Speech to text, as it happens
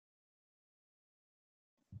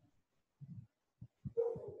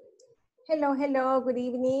Hello, hello, good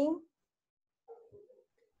evening.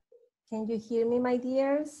 Can you hear me, my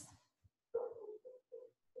dears?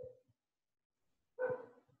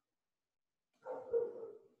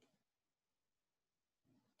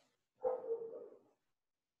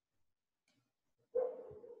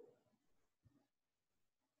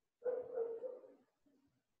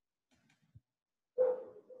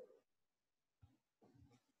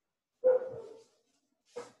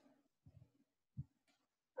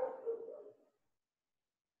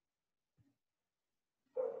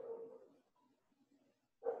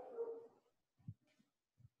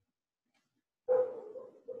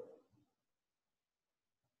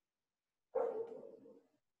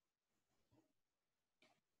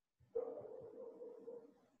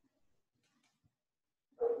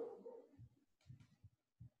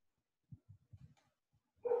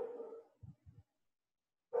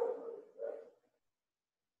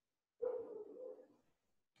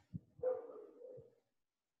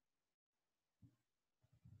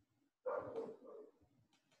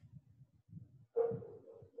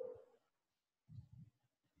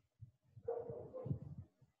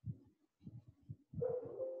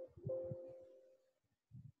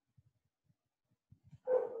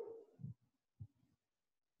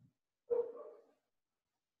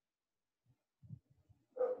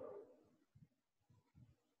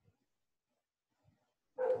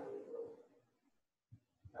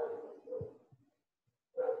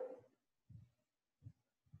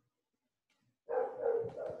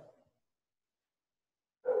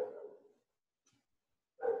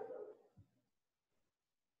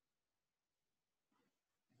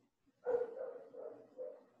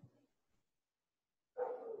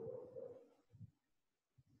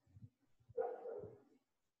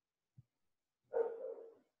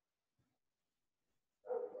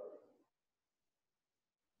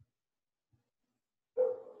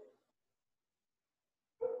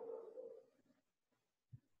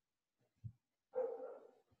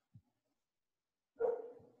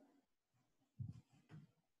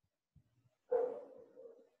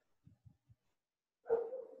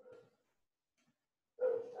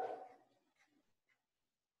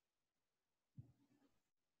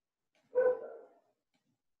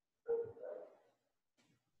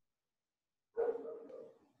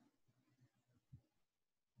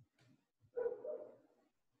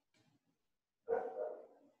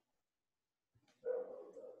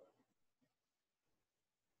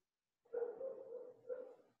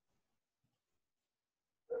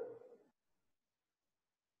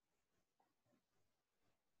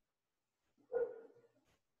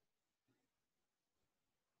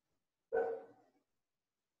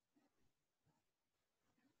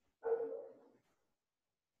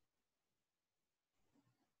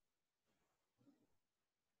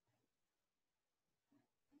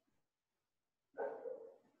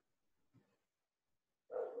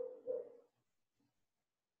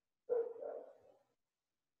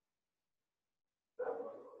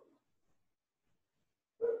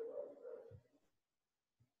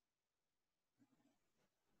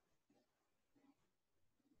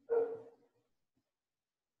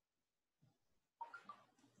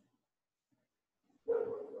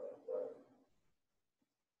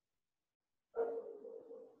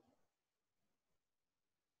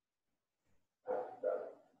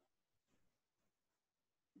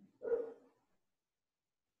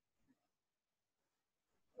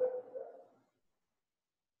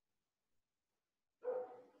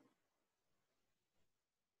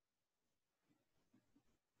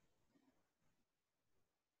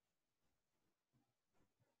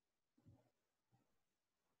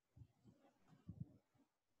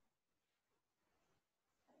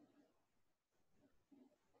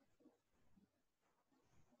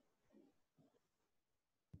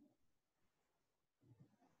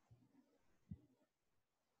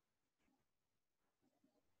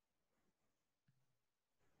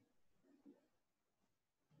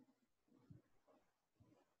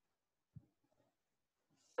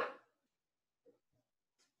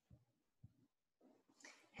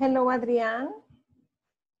 Hello, Adrian.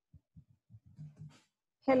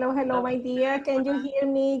 Hello, hello, my dear. Can you hear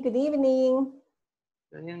me? Good evening.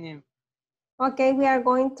 Good evening. Okay, we are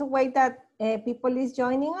going to wait that people is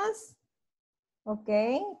joining us.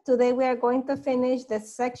 Okay, today we are going to finish the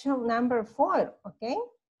section number 4, okay?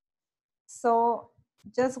 So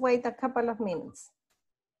just wait a couple of minutes.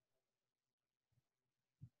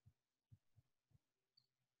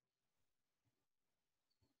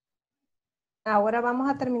 Ahora vamos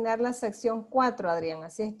a terminar la sección 4, Adrián,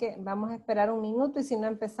 así es que vamos a esperar un minuto y si no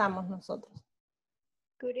empezamos nosotros.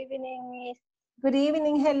 Good evening, Miss. Good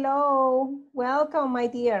evening, hello. Welcome, my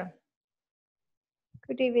dear.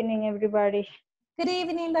 Good evening, everybody. Good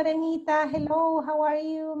evening, Lorenita. Hello, how are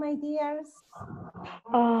you, my dears?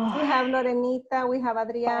 We have Lorenita, we have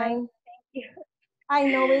Adrian. Fine, thank you. I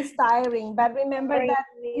know it's tiring, but remember Sorry, that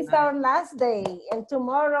it's our last day and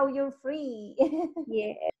tomorrow you're free.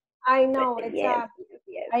 yeah, I know it's yes.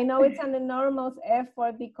 I know it's an enormous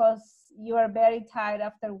effort because you are very tired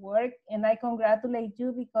after work, and I congratulate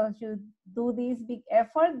you because you do this big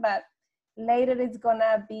effort, but later it's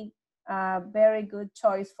gonna be a very good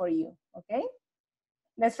choice for you, okay?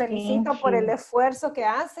 Les felicito por el esfuerzo que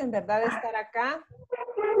hacen, ¿verdad? De estar acá.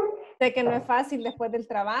 Sé que no es fácil después del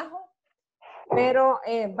trabajo, pero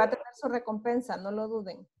va a tener su recompensa, no lo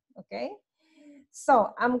duden, ¿ok?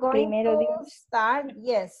 So, I'm going to start.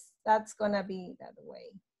 Yes, that's going to be that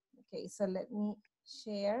way. Okay, so let me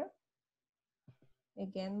share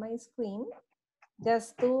again my screen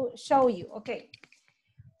just to show you. Okay.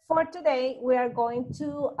 For today, we are going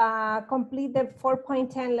to complete the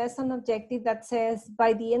 4.10 lesson objective that says,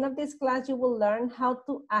 by the end of this class, you will learn how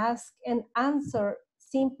to ask and answer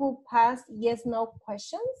simple past yes-no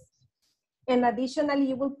questions. And additionally,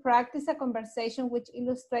 you will practice a conversation which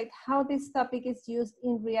illustrates how this topic is used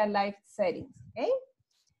in real life settings, okay?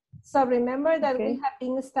 So remember that we have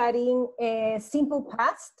been studying simple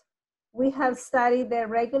past. We have studied the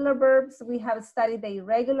regular verbs. We have studied the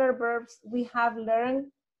irregular verbs. We have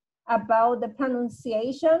learned about the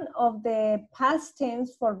pronunciation of the past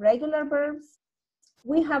tense for regular verbs.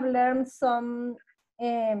 We have learned some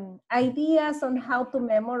ideas on how to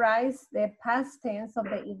memorize the past tense of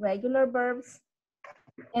the irregular verbs.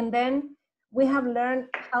 And then we have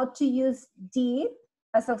learned how to use did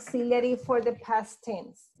as auxiliary for the past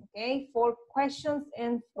tense, okay? For questions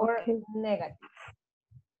and for negatives.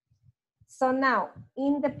 So now,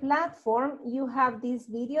 in the platform, you have this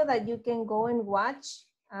video that you can go and watch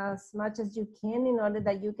as much as you can in order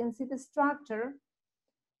that you can see the structure.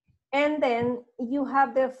 And then you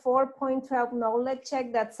have the 4.12 knowledge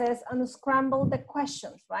check that says unscramble the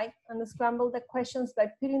questions, right? Unscramble the questions by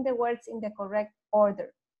putting the words in the correct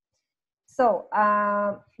order. So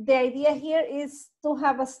the idea here is to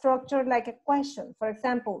have a structure like a question. For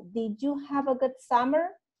example, did you have a good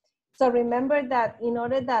summer? So remember that in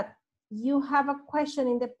order that you have a question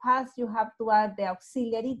in the past, you have to add the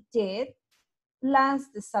auxiliary did, plus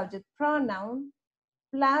the subject pronoun,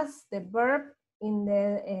 plus the verb in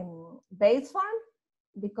the base form,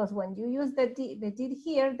 because when you use the did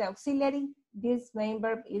here, the auxiliary, this main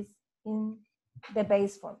verb is in the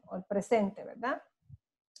base form, or presente, ¿verdad?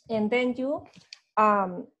 And then you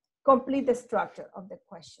complete the structure of the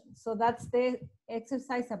question. So that's the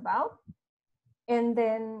exercise about. And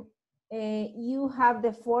then you have the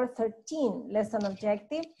 4.13 lesson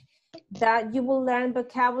objective that you will learn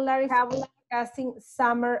vocabulary for discussing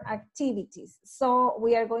summer activities. So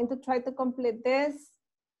we are going to try to complete this,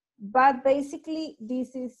 but basically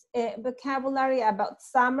this is a vocabulary about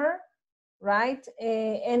summer, right?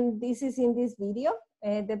 And this is in this video.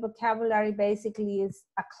 The vocabulary basically is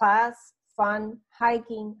a class, fun,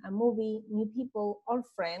 hiking, a movie, new people or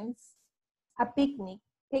friends, a picnic,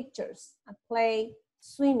 pictures, a play,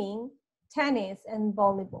 swimming, tennis, and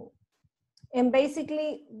volleyball. And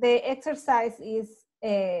basically the exercise is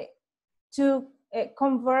to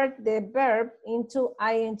convert the verb into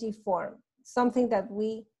ing form, something that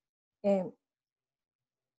we are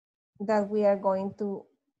going to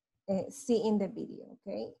see in the video,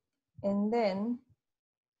 okay? And then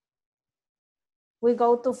we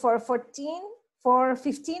go to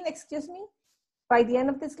 4.15, excuse me. By the end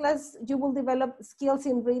of this class, you will develop skills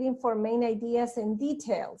in reading for main ideas and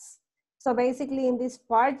details. So basically in this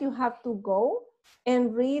part, you have to go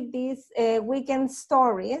and read these weekend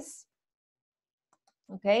stories,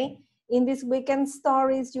 okay? In these weekend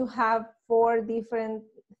stories, you have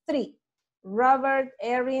three, Robert,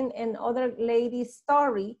 Erin, and other lady's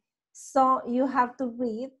story. So you have to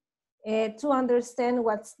read to understand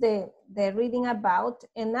what's the reading about.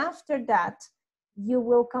 And after that, you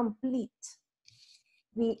will complete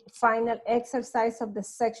the final exercise of the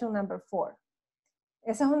section number 4.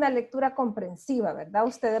 Esa es una lectura comprensiva, ¿verdad?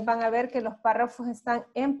 Ustedes van a ver que los párrafos están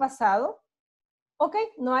en pasado. Ok,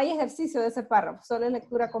 no hay ejercicio de ese párrafo, solo es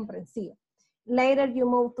lectura comprensiva. Later you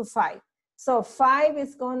move to 5. So 5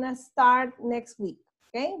 is gonna start next week.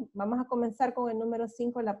 Ok, vamos a comenzar con el número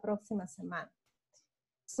 5 la próxima semana.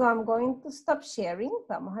 So I'm going to stop sharing.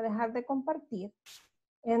 Vamos a dejar de compartir.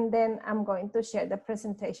 And then I'm going to share the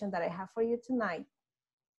presentation that I have for you tonight.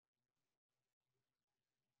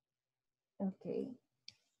 Okay.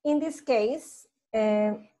 In this case,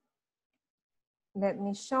 let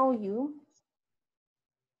me show you.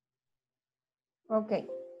 Okay.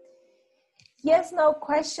 yes, no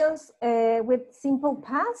questions with simple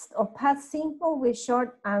past or past simple with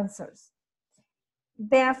short answers.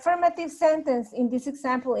 The affirmative sentence in this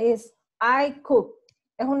example is I cook.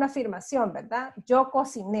 Es una afirmación, ¿verdad? Yo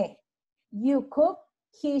cociné. You cook,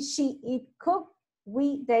 he, she, it cooked,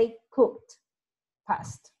 we, they cooked.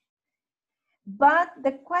 Past. But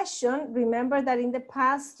the question, remember that in the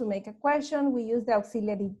past, to make a question, we use the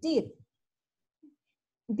auxiliary did.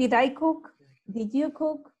 Did I cook? Did you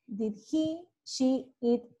cook? Did he, she,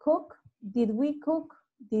 it cook? Did we cook?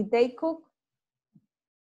 Did they cook?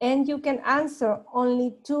 And you can answer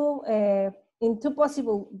only in two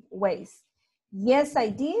possible ways. Yes, I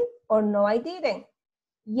did, or no, I didn't.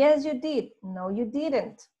 Yes, you did. No, you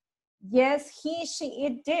didn't. Yes, he, she,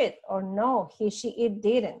 it did, or no, he, she, it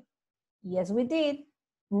didn't. Yes, we did.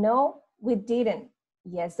 No, we didn't.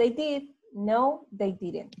 Yes, they did. No, they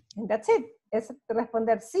didn't. And that's it. Es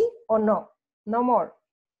responder sí o no. No more.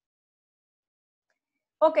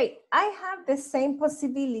 Okay, I have the same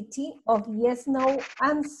possibility of yes, no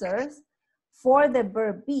answers for the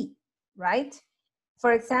verb be, right?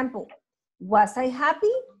 For example, was I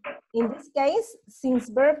happy? In this case, since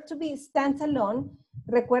verb to be stands alone,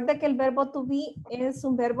 recuerda que el verbo to be es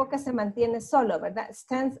un verbo que se mantiene solo, ¿verdad?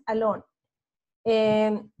 Stands alone.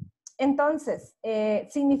 Entonces,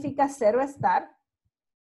 significa ser o estar.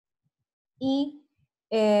 Y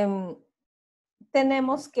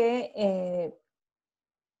tenemos que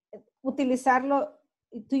utilizarlo,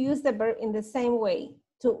 to use the verb in the same way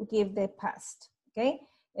to give the past, ¿ok?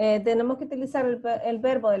 Tenemos que utilizar el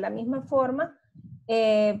verbo de la misma forma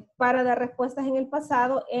para dar respuestas en el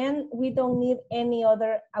pasado, and we don't need any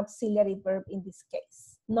other auxiliary verb in this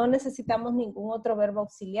case. No necesitamos ningún otro verbo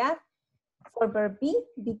auxiliar for verb be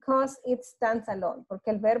because it stands alone, porque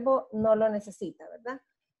el verbo no lo necesita, ¿verdad?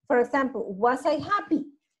 For example, was I happy?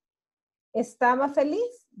 ¿Estaba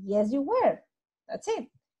feliz? Yes, you were. That's it.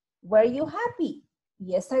 Were you happy?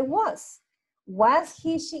 Yes, I was. Was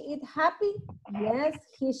he, she, it happy? Yes,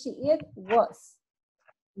 he, she, it was.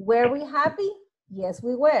 Were we happy? Yes,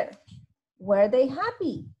 we were. Were they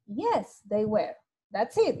happy? Yes, they were.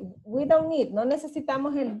 That's it. We don't need, no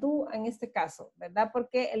necesitamos el do en este caso, ¿verdad?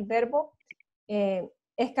 Porque el verbo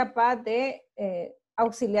es capaz de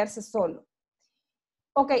auxiliarse solo.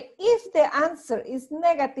 Okay, if the answer is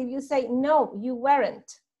negative, you say, no, you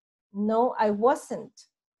weren't. No, I wasn't.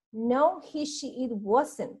 No, he, she, it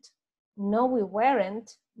wasn't. No, we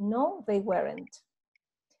weren't. No, they weren't.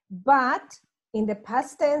 But in the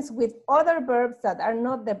past tense with other verbs that are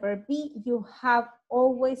not the verb be, you have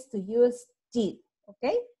always to use did,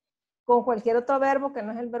 ¿ok? Con cualquier otro verbo que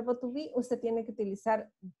no es el verbo to be, usted tiene que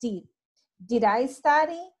utilizar did. Did I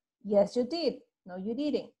study? Yes, you did. No, you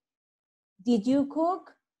didn't. Did you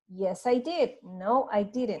cook? Yes, I did. No, I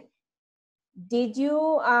didn't. Did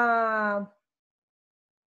you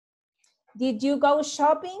go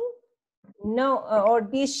shopping? No, or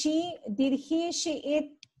did he, she,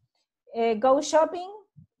 it go shopping?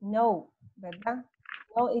 No, ¿verdad?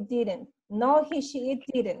 No, it didn't. No, he, she, it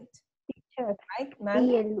didn't. Right, man?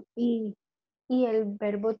 Y el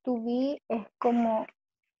verbo to be es como,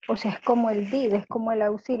 o sea, es como el did, es como el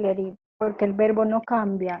auxiliary, porque el verbo no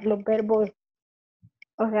cambia. Los verbos,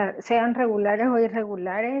 o sea, sean regulares o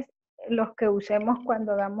irregulares, los que usemos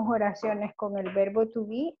cuando hagamos oraciones con el verbo to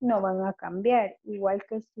be no van a cambiar, igual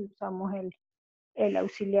que si usamos el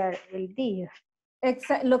auxiliar, el did.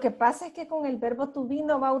 Lo que pasa es que con el verbo to be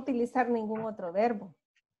no va a utilizar ningún otro verbo.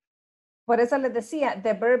 Por eso les decía,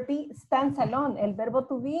 the verb be stands alone. El verbo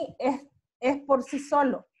to be es por sí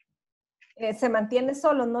solo. Se mantiene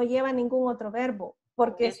solo, no lleva ningún otro verbo.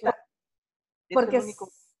 Porque es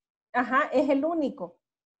el único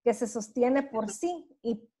que se sostiene por sí.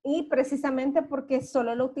 Y precisamente porque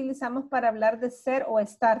solo lo utilizamos para hablar de ser o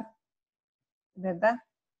estar. ¿Verdad?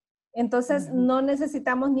 Entonces, no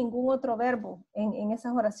necesitamos ningún otro verbo en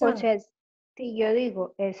esas oraciones. O sea, si yo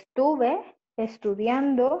digo, estuve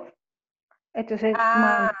estudiando, entonces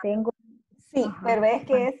mantengo. Sí, pero es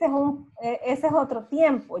que ese es otro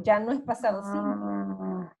tiempo, ya no es pasado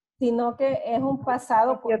simple, sino que es un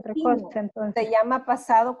pasado continuo. Otra cosa, se llama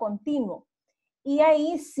pasado continuo. Y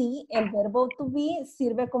ahí sí, el verbo to be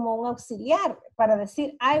sirve como un auxiliar para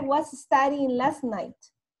decir, I was studying last night.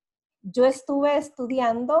 Yo estuve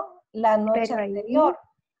estudiando la noche anterior.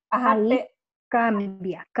 Ahí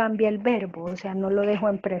cambia el verbo, o sea, no lo dejo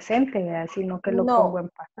en presente, ¿verdad? Sino que lo pongo en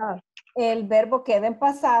pasado. El verbo queda en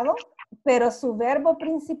pasado, pero su verbo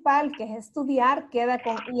principal, que es estudiar, queda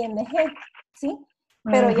con ing, ¿sí?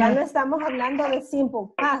 Pero ya no estamos hablando de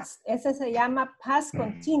simple past, ese se llama past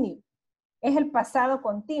continuous, es el pasado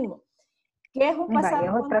continuo. ¿Qué es un pasado Vale,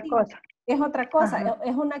 es otra continuo? cosa. Es otra cosa, Ajá.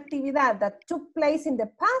 es una actividad that took place in the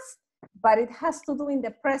past, but it has to do in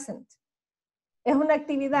the present. Es una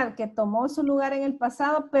actividad que tomó su lugar en el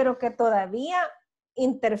pasado, pero que todavía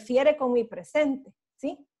interfiere con mi presente,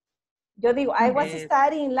 ¿sí? Yo digo, I was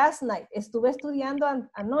studying last night. Estuve estudiando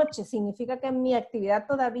anoche. Significa que mi actividad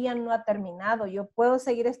todavía no ha terminado. Yo puedo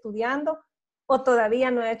seguir estudiando o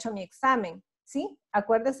todavía no he hecho mi examen, ¿sí?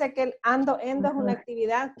 Acuérdese que el ando es una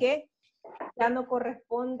actividad que ya no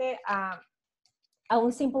corresponde a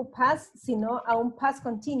un simple past, sino a un past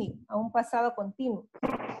continuo, a un pasado continuo.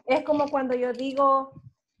 Es como cuando yo digo,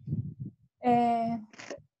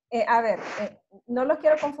 no los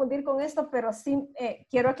quiero confundir con esto, pero sí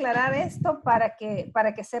quiero aclarar esto para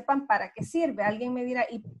que sepan para qué sirve. Alguien me dirá,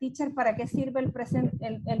 y teacher, ¿para qué sirve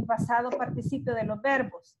el pasado participio de los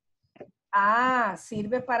verbos? Ah,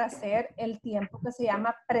 sirve para hacer el tiempo que se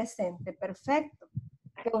llama presente perfecto,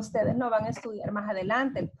 que ustedes no van a estudiar más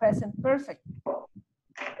adelante, el present perfect.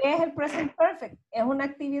 ¿Qué es el present perfect? Es una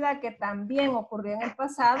actividad que también ocurrió en el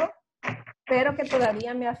pasado, pero que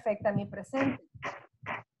todavía me afecta a mi presente.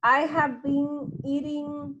 I have been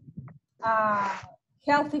eating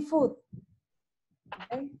healthy food.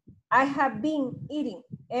 Okay? I have been eating.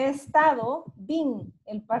 He estado, been,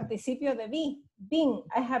 el participio de be, been.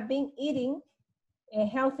 I have been eating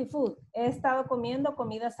healthy food. He estado comiendo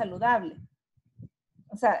comida saludable.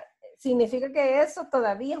 O sea, significa que eso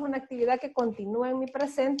todavía es una actividad que continúa en mi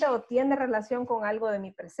presente o tiene relación con algo de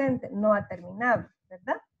mi presente. No ha terminado,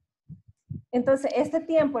 ¿verdad? Entonces, este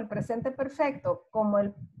tiempo, el presente perfecto, como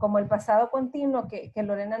el pasado continuo que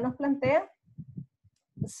Lorena nos plantea,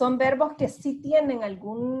 son verbos que sí tienen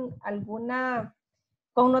alguna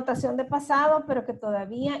connotación de pasado, pero que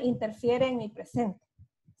todavía interfieren en mi presente,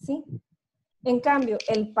 ¿sí? En cambio,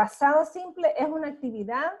 el pasado simple es una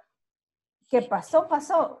actividad que pasó.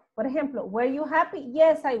 Por ejemplo, were you happy?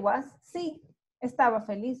 Yes, I was. Sí, estaba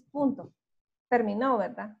feliz, punto. Terminó,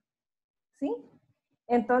 ¿verdad? ¿Sí?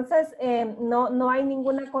 Entonces, no hay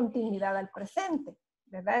ninguna continuidad al presente,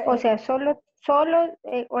 ¿verdad? O sea, solo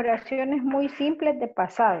oraciones muy simples de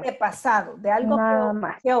pasado. De pasado, de algo Nada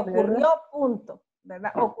más, que ocurrió, ¿verdad? punto,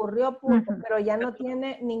 ¿verdad? Ocurrió, punto, pero ya no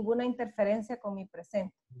tiene ninguna interferencia con mi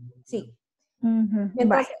presente. Sí. Entonces,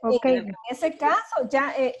 Vale, ok. en ese caso,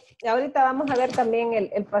 ya ahorita vamos a ver también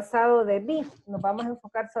el pasado de be. Nos vamos a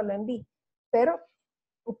enfocar solo en be. Pero,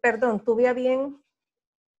 perdón, tuve a bien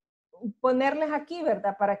ponerles aquí,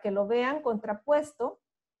 ¿verdad? Para que lo vean contrapuesto.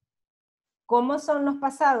 ¿Cómo son los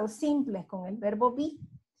pasados simples con el verbo be?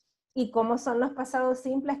 Y cómo son los pasados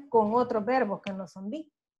simples con otros verbos que no son be.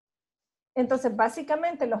 Entonces,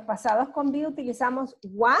 básicamente, los pasados con be utilizamos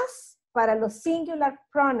was para los singular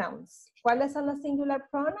pronouns. ¿Cuáles son los singular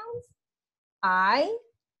pronouns? I,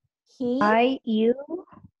 he. I, you.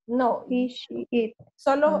 No. He, she, it.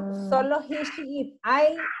 Solo he, she, it.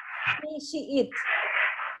 I, he, she, it.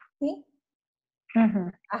 ¿Sí?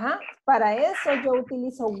 Ajá. Para eso yo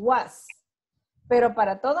utilizo was. Pero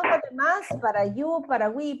para todos los demás, para you,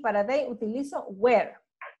 para we, para they, utilizo were.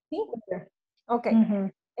 ¿Sí? Ok.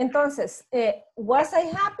 Entonces, was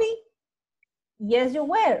I happy? Yes, you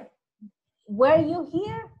were. Were you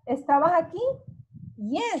here? ¿Estabas aquí?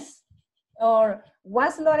 Yes. Or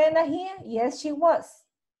was Lorena here? Yes, she was.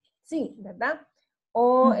 Sí, ¿verdad?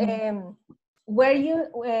 O were you,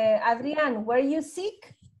 Adrián, were you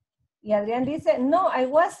sick? Y Adrián dice, no, I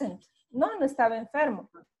wasn't. No, no estaba enfermo,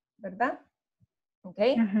 ¿verdad? ¿Ok?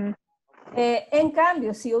 En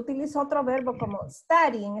cambio, si yo utilizo otro verbo como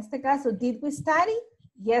study, en este caso, did we study?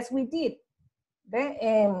 Yes, we did.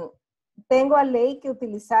 ¿Ve? Tengo a ley que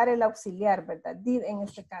utilizar el auxiliar, ¿verdad? Did en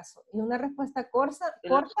este caso. Y una respuesta corta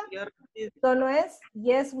solo es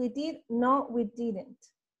yes, we did, no, we didn't.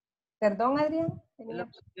 Perdón, Adrián.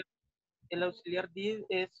 El auxiliar did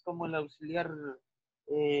es como el auxiliar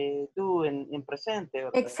do en presente,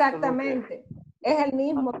 ¿verdad? Exactamente. Es el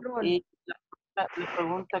mismo rol. Y la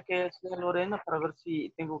pregunta que hacía Lorena, para ver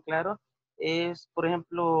si tengo claro, es, por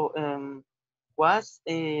ejemplo, was,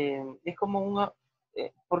 es como una,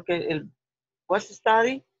 porque el was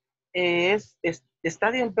study es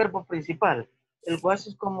study el verbo principal. El was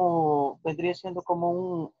es como, vendría siendo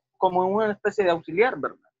como una especie de auxiliar,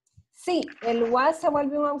 ¿verdad? Sí, el was se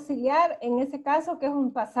vuelve un auxiliar, en ese caso que es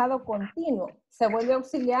un pasado continuo. Se vuelve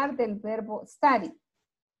auxiliar del verbo study,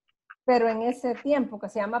 pero en ese tiempo que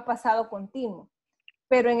se llama pasado continuo.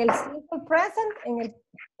 Pero en el simple present,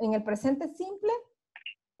 en el presente simple,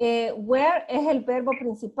 where es el verbo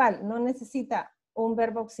principal, no necesita un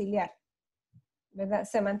verbo auxiliar, ¿verdad?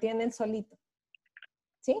 Se mantiene el solito.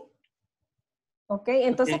 ¿Sí? Ok,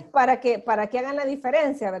 entonces para que hagan la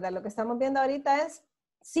diferencia, ¿verdad? Lo que estamos viendo ahorita es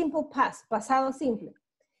simple past, pasado simple.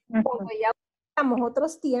 Cuando ya usamos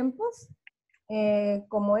otros tiempos,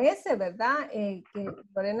 como ese, ¿verdad? Que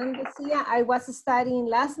Lorena decía, I was studying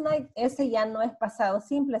last night, ese ya no es pasado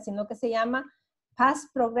simple, sino que se llama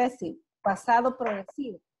past progressive, pasado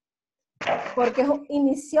progresivo. Porque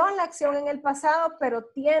inició la acción en el pasado, pero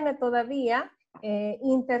tiene todavía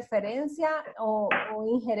interferencia o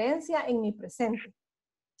injerencia en mi presente.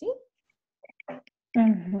 ¿Sí?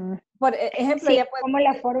 Por ejemplo, sí, ya puede, como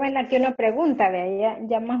la forma en la que uno pregunta, ¿vea?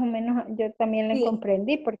 Ya más o menos yo también le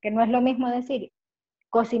comprendí, porque no es lo mismo decir,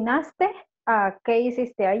 ¿cocinaste? ¿Qué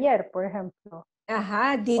hiciste ayer, por ejemplo?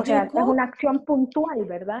 Ajá, O sea, es una acción puntual,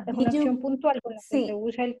 ¿verdad? Es una acción puntual con la que se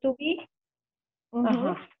usa el to be.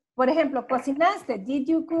 Ajá. Por ejemplo, ¿cocinaste? Did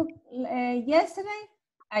you cook yesterday?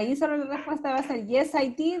 Ahí solo la respuesta va a ser yes, I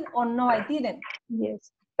did o no, I didn't.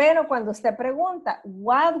 Yes. Pero cuando usted pregunta,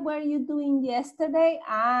 what were you doing yesterday?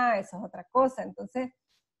 Eso es otra cosa. Entonces,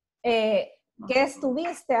 ¿qué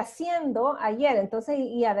estuviste haciendo ayer? Entonces,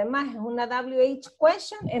 y además es una WH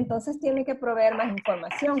question, entonces tiene que proveer más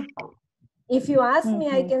información. If you ask me,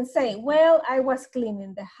 I can say, well, I was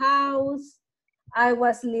cleaning the house, I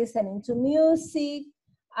was listening to music,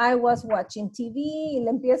 I was watching TV, y le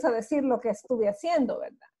empiezo a decir lo que estuve haciendo,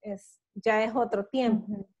 ¿verdad? Ya es otro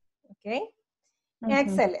tiempo, ¿ok?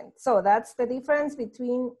 Excellent. So that's the difference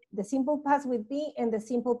between the simple past with be and the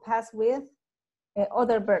simple past with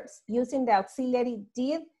other verbs, using the auxiliary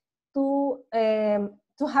did to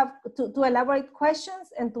elaborate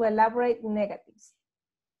questions and to elaborate negatives.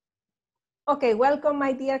 Okay, welcome,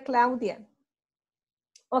 my dear Claudia.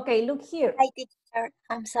 Okay, look here. Hi, teacher.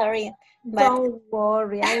 I'm sorry. Don't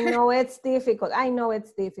worry. I know it's difficult. I know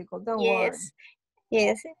it's difficult. Don't worry.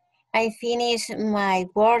 Yes. I finished my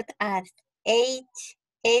work at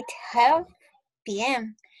 8:30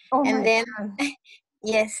 p.m. Oh and my then, God.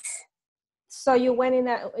 yes. So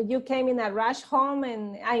you came in a rush home,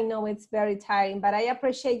 and I know it's very tiring, but I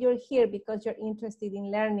appreciate you're here because you're interested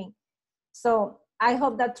in learning. So I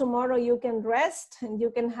hope that tomorrow you can rest and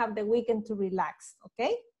you can have the weekend to relax,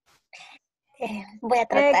 okay? Voy a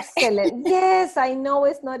tratar. Excellent. Yes, I know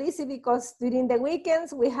it's not easy because during the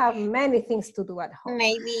weekends we have many things to do at home.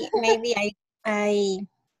 Maybe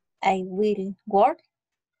I will work.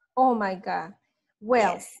 Oh my God.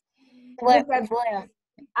 Well, yes. Well,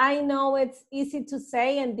 I know it's easy to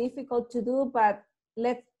say and difficult to do, but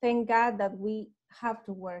let's thank God that we have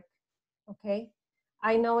to work, okay?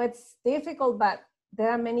 I know it's difficult, but there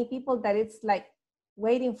are many people that it's like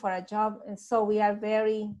waiting for a job, and so we are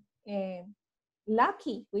very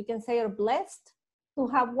lucky, we can say, or blessed to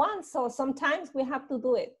have one, so sometimes we have to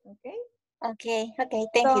do it, okay? Okay,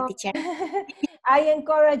 thank you, teacher. I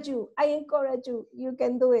encourage you, you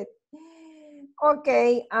can do it.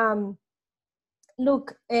 Okay,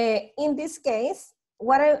 look, in this case,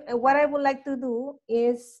 what I would like to do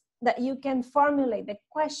is that you can formulate the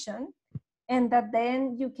question and that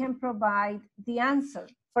then you can provide the answer.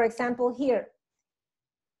 For example, here,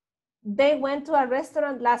 they went to a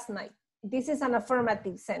restaurant last night. This is an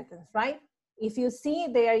affirmative sentence, right? If you see,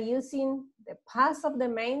 they are using the past of the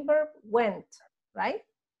main verb, went, right?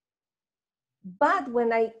 But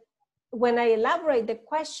when I elaborate the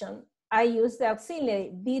question, I use the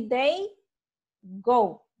auxiliary. Did they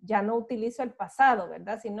go? Ya no utilizo el pasado,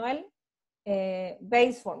 ¿verdad? Sino el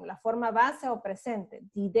base form, la forma base o presente.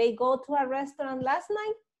 Did they go to a restaurant last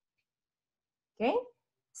night? Okay,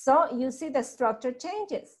 so you see the structure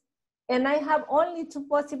changes. And I have only two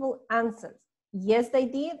possible answers. Yes, they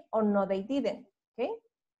did, or no, they didn't. Okay.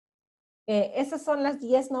 Esas son las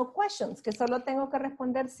yes, no questions, que solo tengo que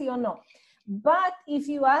responder sí o no. But if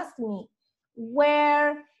you ask me,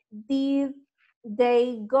 where did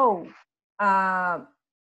they go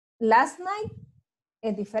last night?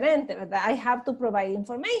 Es diferente, ¿verdad? I have to provide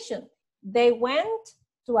information. They went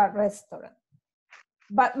to a restaurant.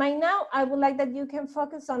 But by now, I would like that you can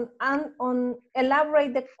focus on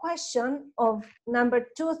elaborate the question of number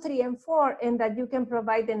 2, 3, and 4, and that you can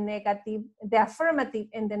provide the affirmative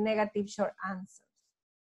and the negative short answers.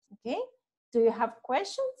 Okay? Do you have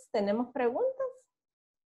questions? ¿Tenemos preguntas?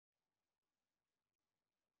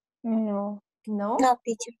 No. No. No,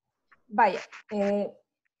 teacher. Vaya.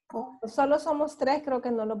 Solo somos 3, creo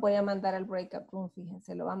que no los voy a mandar al breakup room,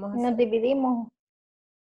 fíjense, lo vamos a hacer. Nos dividimos.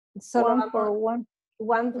 Solo one for one.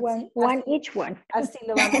 One each one. Así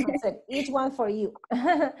lo vamos a hacer. Each one for you.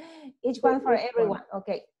 Each one for everyone. Ok,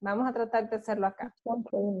 vamos a tratar de hacerlo acá.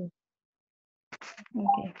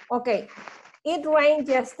 Ok. It rained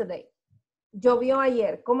yesterday. Llovió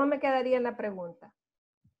ayer. ¿Cómo me quedaría la pregunta?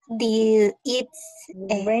 Did it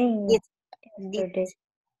rain?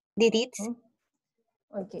 Did it?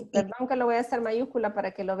 Ok, perdón que lo voy a hacer mayúscula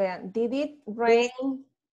para que lo vean. Did it rain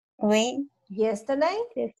Rain yesterday?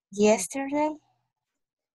 yesterday?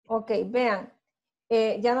 Ok, vean.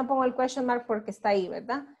 Ya no pongo el question mark porque está ahí,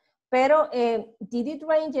 ¿verdad? Pero, did it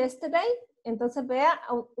rain yesterday? Entonces, vea,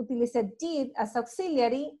 utilicé did as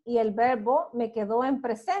auxiliary y el verbo me quedó en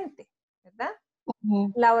presente, ¿verdad?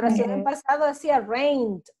 La oración en pasado decía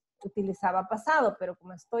rained, utilizaba pasado, pero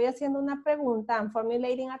como estoy haciendo una pregunta, I'm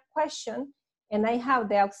formulating a question, and I have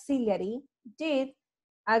the auxiliary did,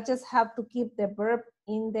 I just have to keep the verb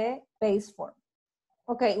in the base form.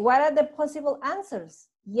 Okay, what are the possible answers?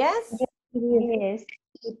 Yes? Yes,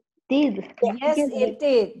 it did. Yes, it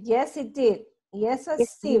did. Yes, it did. Y eso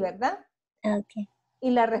es sí, ¿verdad? Okay. ¿Y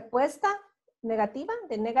la respuesta negativa?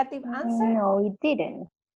 The negative answer? No, it didn't.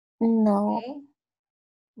 No, Okay.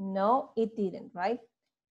 No, it didn't, right?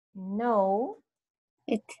 No,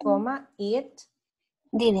 it comma, it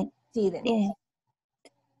didn't. didn't.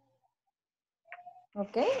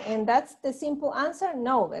 Okay, and that's the simple answer,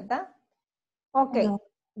 no, ¿verdad? Okay, No.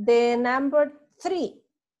 the number 3,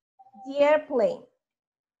 the airplane.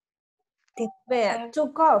 Vean,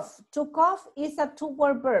 took off. Took off is a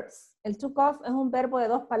two-word verb. El took off es un verbo de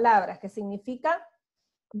 2 palabras que significa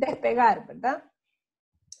despegar, ¿verdad?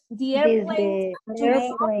 The airplane The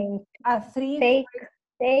airplane a 3.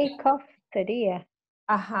 take off sería.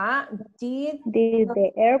 Ajá. Did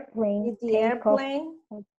The airplane the take off. airplane?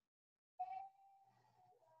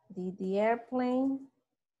 Did the airplane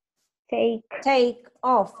take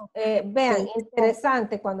off? Vean,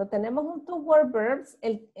 interesante, cuando tenemos un two-word verb,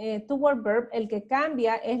 el que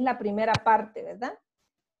cambia es la primera parte, ¿verdad?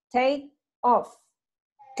 Take off.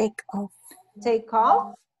 Take off. Take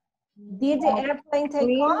off. Did the airplane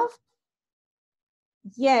take off?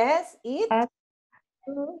 Yes, it.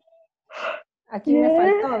 Aquí me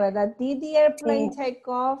faltó, ¿verdad? Did the airplane take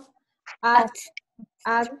off at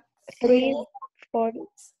 3:40.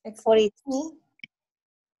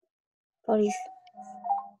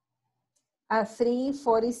 At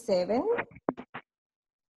 3:47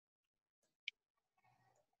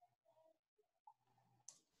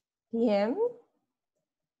 p.m.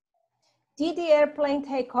 Did the airplane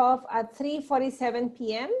take off at 3:47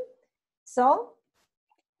 p.m.? So,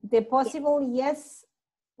 the possible yes.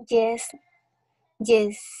 Yes.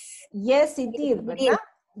 Yes, it did, ¿verdad?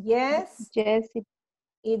 Yes,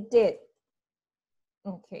 it did.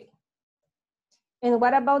 Okay. And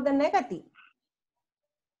what about the negative?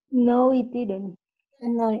 No, it didn't.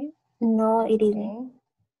 No, it didn't. Okay.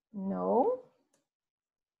 No,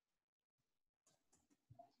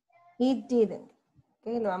 it didn't.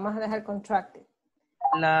 Okay, lo vamos a dejar contracted.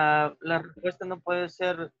 La respuesta no puede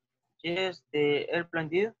ser yes, the airplane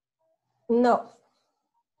did. No.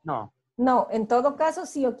 No. No, en todo caso,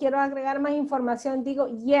 si yo quiero agregar más información, digo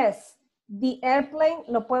yes, the airplane,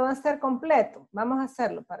 lo puedo hacer completo. Vamos a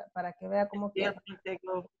hacerlo para que vea cómo queda.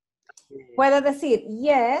 Puedes decir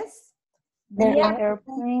yes, the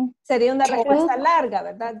airplane. Sería una respuesta larga,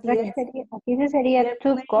 ¿verdad? Aquí sería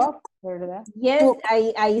took off, ¿verdad? Yes,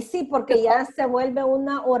 ahí sí, porque ya se vuelve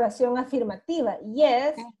una oración afirmativa.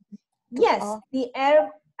 Yes, the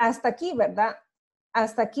air, hasta aquí, ¿verdad?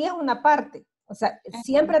 Hasta aquí es una parte. O sea,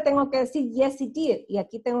 siempre tengo que decir yes, it did. Y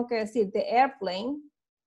aquí tengo que decir the airplane.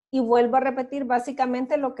 Y vuelvo a repetir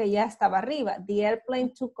básicamente lo que ya estaba arriba. The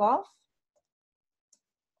airplane took off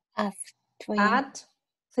at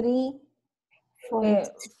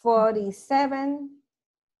 3:47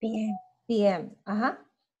 p.m. Ajá.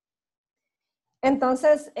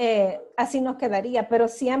 Entonces, así nos quedaría, pero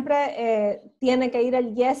siempre tiene que ir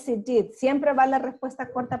el yes, it did. Siempre va la respuesta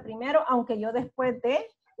corta primero, aunque yo después dé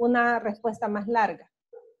una respuesta más larga.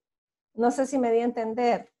 No sé si me di a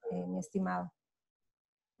entender, mi estimado.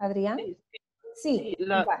 ¿Adrián? Sí.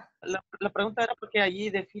 La pregunta era porque allí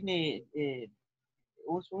define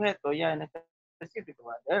un sujeto ya en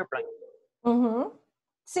específico, airplane.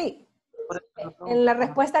 Sí. En la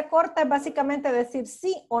respuesta corta es básicamente decir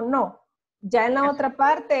sí o no. Ya en la otra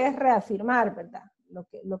parte es reafirmar, ¿verdad?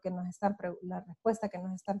 Lo que nos están, la respuesta que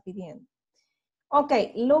nos están pidiendo.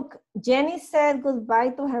 Okay, look, Jenny said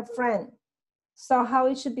goodbye to her friend. So how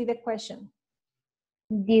it should be the question?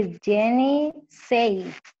 Did Jenny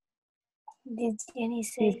say? Did Jenny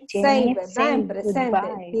say? Say, ¿verdad? En presente.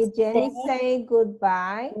 Goodbye. Did Jenny say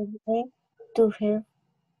goodbye to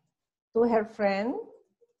her friend?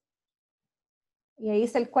 Y ahí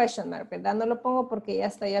está el question mark, ¿verdad? No lo pongo porque ya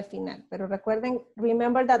está ahí al final. Pero recuerden,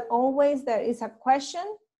 remember that always there is a question.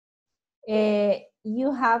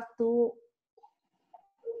 You have to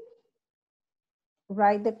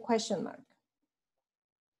write the question mark.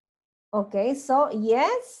 Okay, so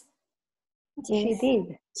yes. She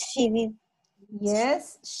did. She did.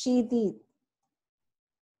 Yes, she did.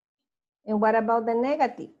 And what about the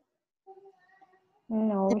negative?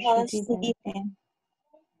 No, No, she she didn't. didn't.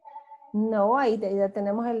 No, ahí ya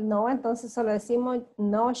tenemos el no, entonces solo decimos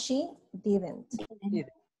no, she didn't.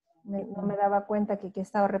 No me daba cuenta que aquí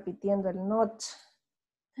estaba repitiendo el not.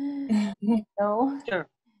 No. Sure.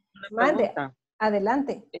 Una Mande, pregunta.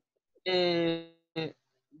 adelante.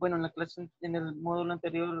 Bueno, en la clase, en el módulo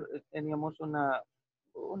anterior, teníamos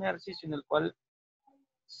un ejercicio en el cual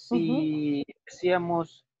si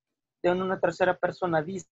decíamos de una tercera persona,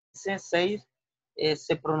 dice 6,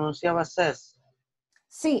 se pronunciaba says.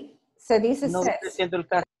 Sí, se dice No says. viene siendo el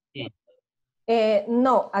caso.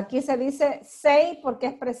 No, aquí se dice say porque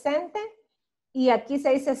es presente y aquí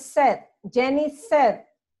se dice said. Jenny said.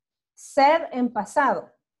 Said en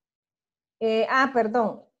pasado.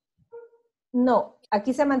 Perdón. No,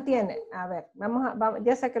 aquí se mantiene. A ver, vamos,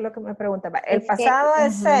 ya sé que es lo que me pregunta. Va, el Es que, pasado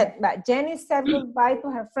es said. Va, Jenny said goodbye to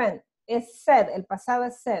her friend. Es said, el pasado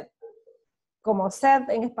es said. Como said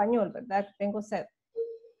en español, ¿verdad? Tengo said.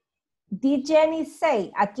 Did Jenny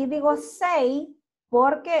say? Aquí digo say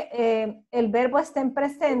porque el verbo está en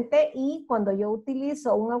presente y cuando yo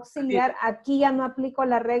utilizo un auxiliar, aquí ya no aplico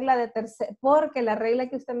la regla de tercera, porque la regla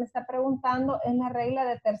que usted me está preguntando es la regla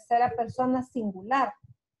de tercera persona singular.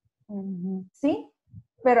 ¿Sí?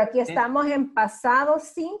 Pero aquí estamos en pasado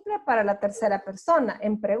simple para la tercera persona,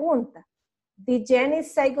 en pregunta. Did Jenny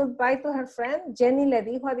say goodbye to her friend? Jenny le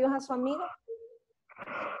dijo adiós a su amigo.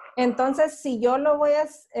 Entonces, si yo lo voy a,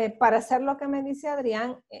 para hacer lo que me dice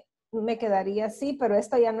Adrián, me quedaría así, pero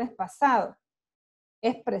esto ya no es pasado.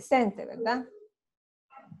 Es presente, ¿verdad?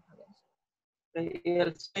 Y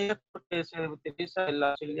el say es porque se utiliza el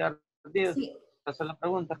auxiliar did. Sí. Esa es la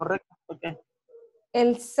pregunta, ¿correcto? Okay.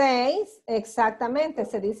 El say, exactamente,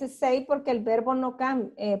 se dice say porque el verbo no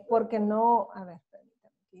cambia, porque no, a ver,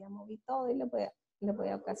 ya moví todo y le voy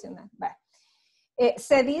a ocasionar. Vale.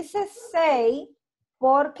 Se dice say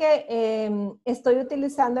porque estoy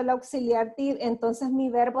utilizando el auxiliar did, entonces mi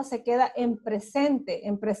verbo se queda en presente,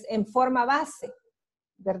 en forma base,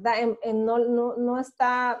 ¿verdad? No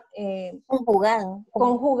está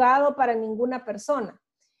conjugado para ninguna persona.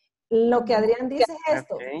 Lo que Adrián dice es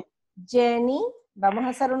esto. Okay. Jenny, vamos a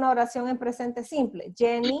hacer una oración en presente simple.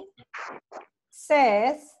 Jenny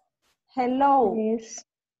says hello. Yes.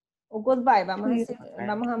 O goodbye. Vamos a, Yes.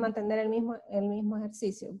 vamos a mantener el mismo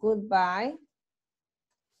ejercicio. Goodbye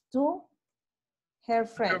to her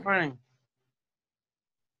friend.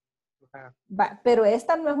 Pero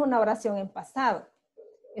esta no es una oración en pasado.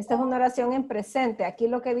 Esta es una oración en presente. Aquí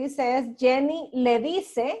lo que dice es Jenny le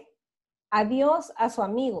dice adiós a su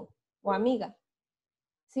amigo o amiga.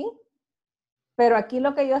 ¿Sí? Pero aquí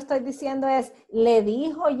lo que yo estoy diciendo es, le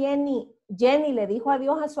dijo Jenny le dijo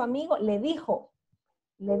adiós a su amigo, le dijo,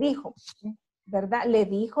 ¿verdad? Le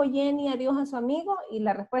dijo Jenny adiós a su amigo y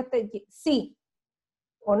la respuesta es sí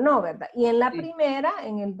o no, ¿verdad? Y en la primera,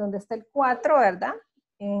 donde está el 4, ¿verdad?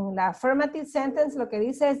 En la affirmative sentence lo que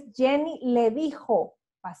dice es Jenny le dijo,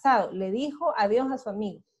 pasado, le dijo adiós a su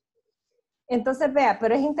amigo. Entonces, vea,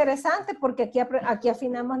 pero es interesante porque aquí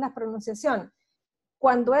afinamos la pronunciación.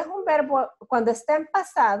 Cuando es un verbo, cuando está en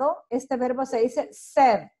pasado, este verbo se dice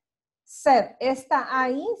said. Said. Esta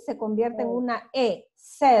ahí se convierte en una E.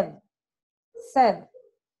 Said. Said.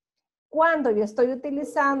 Cuando yo estoy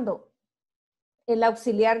utilizando el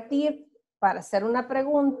auxiliar did para hacer una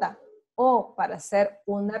pregunta o para hacer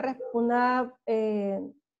una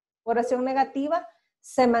oración negativa,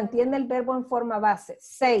 se mantiene el verbo en forma base.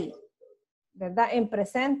 Say. ¿Verdad? En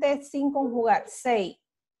presente sin conjugar. Say.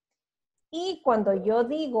 Y cuando yo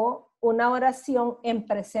digo una oración en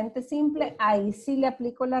presente simple, ahí sí le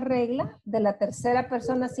aplico la regla de la tercera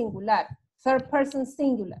persona singular. Third person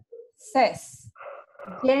singular. Says.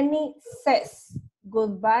 Jenny says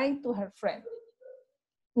goodbye to her friend.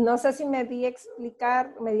 No sé si me di a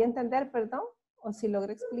entender, perdón, o si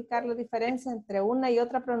logré explicar la diferencia entre una y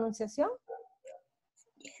otra pronunciación.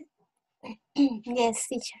 Yes,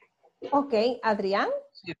 teacher. Ok, Adrián.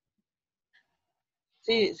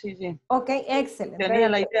 Sí. Ok, excelente. Tenía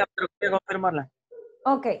la idea, pero quiero confirmarla.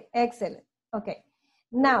 Ok, excellent. Okay.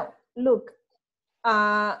 Now, look.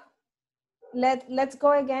 Let's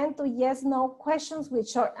go again to yes, no questions with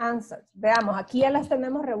short answers. Veamos, aquí ya las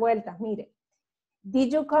tenemos revueltas. Mire.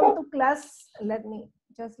 Did you come to class? Let me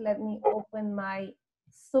open my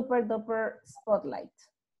super duper spotlight.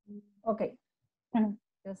 Okay.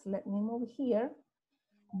 Just let me move here.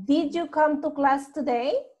 Did you come to class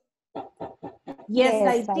today? Yes,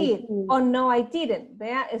 I did. Oh, no, I didn't.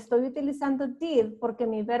 Vea, estoy utilizando did porque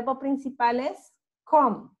mi verbo principal es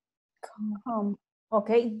come. Come.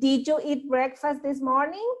 Okay. Did you eat breakfast this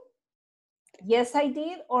morning? Yes, I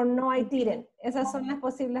did or no, I didn't. Esas son las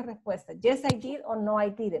posibles respuestas. Yes, I did or no, I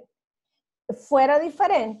didn't. Fuera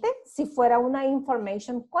diferente si fuera una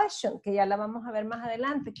information question, que ya la vamos a ver más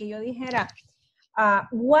adelante, que yo dijera,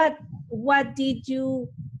 what did you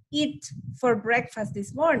eat for breakfast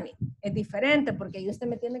this morning? Es diferente porque ahí usted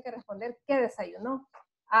me tiene que responder qué desayunó.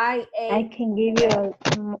 I can give you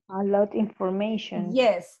a lot of information.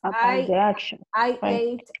 Yes, about the action. I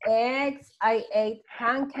right? ate eggs, I ate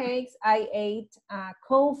pancakes, I ate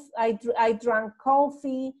coffee, I drank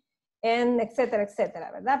coffee, and etcétera, etcétera,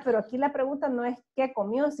 ¿verdad? Pero aquí la pregunta no es qué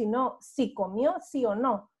comió, sino si comió, sí o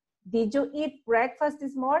no. Did you eat breakfast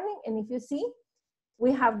this morning? And if you see,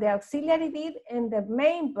 we have the auxiliary did and the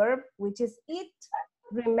main verb, which is eat,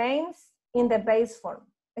 remains in the base form.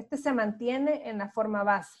 Este se mantiene en la forma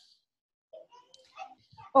base.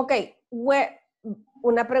 Ok,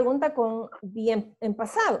 una pregunta con bien en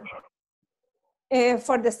pasado.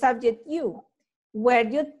 For the subject you, were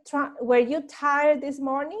you tired this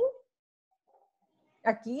morning?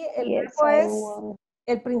 Aquí el verbo es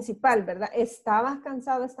el principal, ¿verdad? ¿Estabas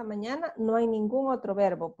cansado esta mañana? No hay ningún otro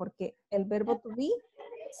verbo porque el verbo to be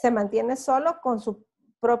se mantiene solo con su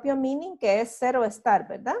propio meaning que es ser o estar,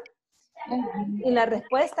 ¿verdad? Y la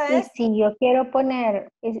respuesta es... Y si yo quiero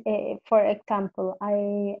poner, for example,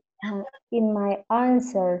 in my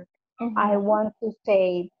answer, I want to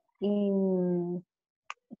say in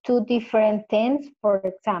 2 different things, for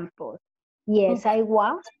example. Yes, I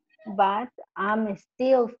was, but I'm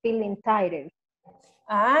still feeling tired.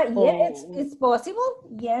 Yes, it's possible.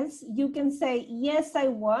 Yes, you can say, yes, I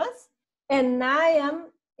was, and I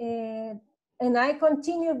am, and I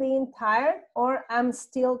continue being tired, or I'm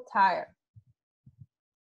still tired.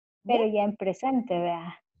 Pero ya en presente,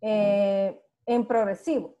 ¿verdad? En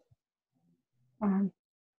progresivo.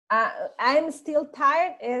 I'm still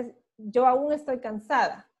tired es yo aún estoy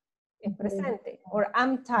cansada. En presente. Or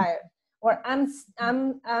I'm tired. Or I'm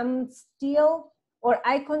still, or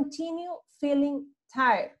I continue feeling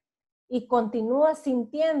tired. Y continúo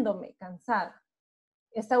sintiéndome cansada.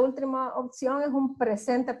 Esta última opción es un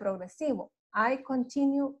presente progresivo. I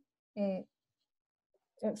continue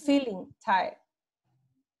feeling tired.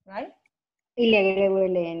 Right? Y le agrego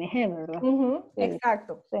el ING, ¿verdad?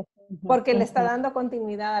 Exacto. Porque le está dando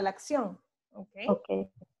continuidad a la acción. Okay.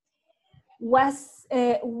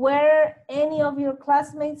 Were any of your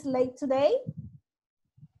classmates late today?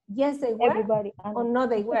 Yes, they were. Everybody. Or no,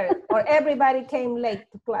 they weren't. Or everybody came late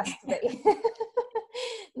to class today.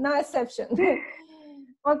 No exception.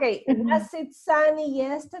 Okay. Was it sunny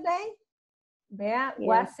yesterday? Vea,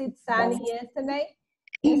 was it sunny yesterday?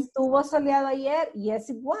 ¿Estuvo soleado ayer?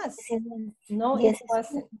 Yes, it was. No, it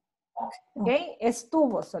wasn't. Okay,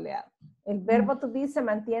 estuvo soleado. El verbo to be se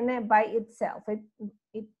mantiene by itself.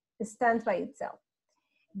 It stands by itself.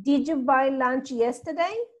 Did you buy lunch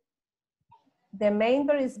yesterday? The main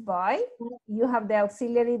verb is buy. You have the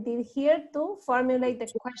auxiliary did here to formulate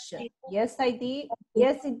the question. Yes, I did.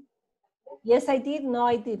 Yes, I did. No,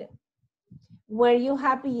 I didn't. Were you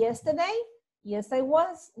happy yesterday? Yes, I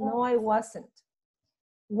was. No, I wasn't.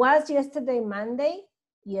 Was yesterday Monday?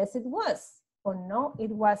 Yes, it was. Or no,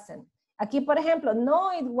 it wasn't. Aquí, por ejemplo,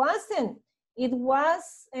 no, it wasn't. It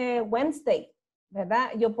was Wednesday,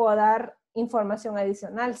 ¿verdad? Yo puedo dar información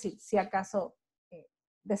adicional si acaso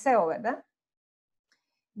deseo, ¿verdad?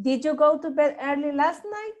 Did you go to bed early last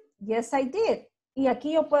night? Yes, I did. Y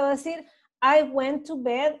aquí yo puedo decir, I went to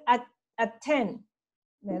bed at 10,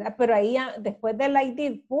 ¿verdad? Pero ahí después del I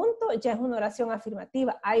did, punto, ya es una oración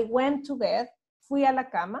afirmativa. I went to bed, fui a la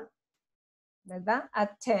cama, ¿verdad?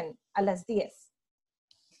 At 10, a las 10.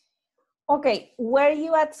 Ok, were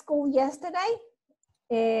you at school yesterday?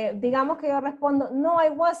 Digamos que yo respondo, no, I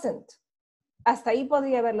wasn't. Hasta ahí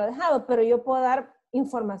podría haberlo dejado, pero yo puedo dar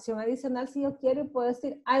información adicional si yo quiero y puedo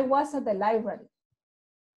decir, I was at the library.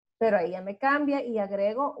 Pero ahí ya me cambia y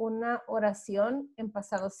agrego una oración en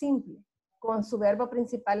pasado simple, con su verbo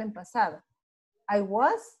principal en pasado. I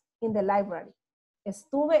was in the library.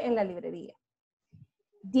 Estuve en la librería.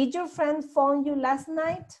 Did your friend phone you last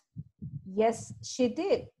night? Yes, she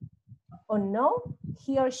did. Or no,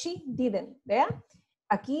 he or she didn't. ¿Vea?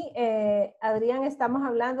 Aquí, Adrián, estamos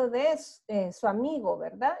hablando de su amigo,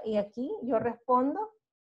 ¿verdad? Y aquí yo respondo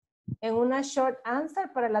en una short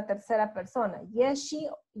answer para la tercera persona. Yes,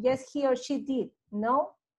 he or she did.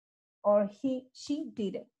 No, or she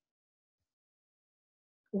didn't.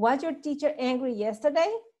 Was your teacher angry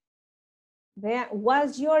yesterday? Vea,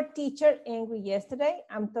 was your teacher angry yesterday?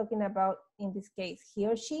 I'm talking about, in this case, he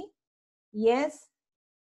or she. Yes,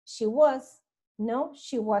 she was. No,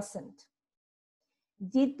 she wasn't.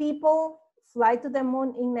 Did people fly to the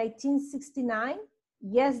moon in 1969?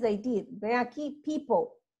 Yes, they did. Ve aquí,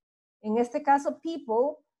 people. En este caso,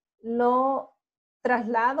 people lo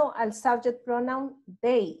traslado al subject pronoun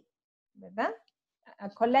they, ¿verdad? A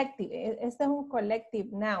collective. Este es un collective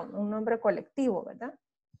noun, un nombre colectivo, ¿verdad?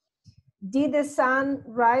 Did the sun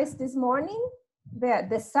rise this morning? Vea,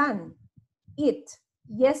 the sun. It.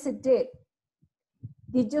 Yes, it did.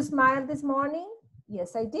 Did you smile this morning?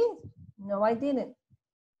 Yes, I did. No, I didn't.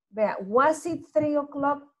 Vea, was it 3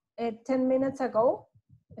 o'clock 10 minutes ago?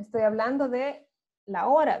 Estoy hablando de la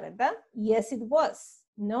hora, ¿verdad? Yes, it was.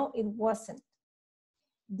 No, it wasn't.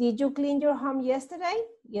 Did you clean your home yesterday?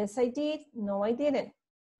 Yes, I did. No, I didn't.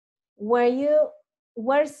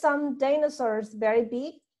 Were some dinosaurs very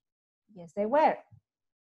big? Yes, they were.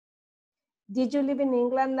 Did you live in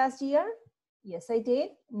England last year? Yes, I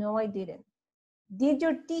did. No, I didn't. Did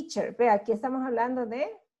your teacher, ve, aquí estamos hablando de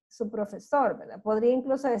su profesor, ¿verdad? Podría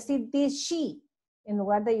incluso decir, did she, en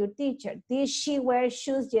lugar de your teacher. Did she wear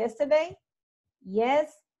shoes yesterday?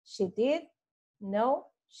 Yes, she did. No,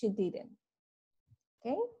 she didn't.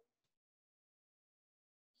 Okay?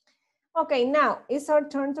 Okay, now it's our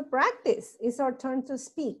turn to practice. It's our turn to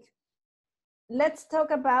speak. Let's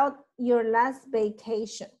talk about your last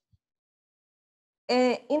vacation.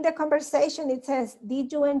 In the conversation, it says,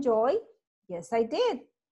 did you enjoy? Yes, I did.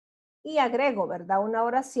 Y agrego, ¿verdad? Una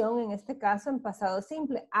oración, en este caso, en pasado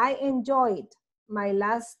simple. I enjoyed my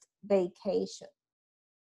last vacation.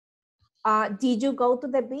 Did you go to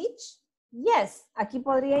the beach? Yes. Aquí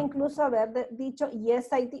podría incluso haber dicho,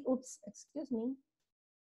 yes, I did. Oops, excuse me.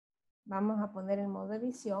 Vamos a poner en modo de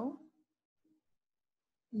visión.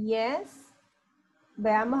 Yes.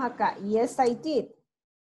 Veamos acá. Yes, I did.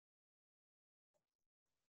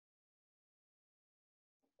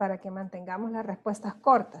 Para que mantengamos las respuestas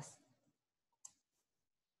cortas.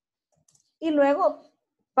 Y luego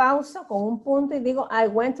pauso con un punto y digo, I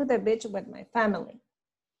went to the beach with my family.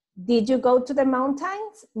 Did you go to the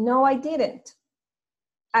mountains? No, I didn't.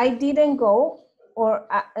 I didn't go, or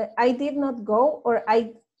I did not go, or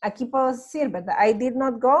aquí puedo decir, ¿verdad? I did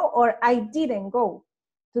not go, or I didn't go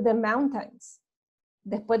to the mountains.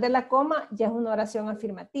 Después de la coma ya es una oración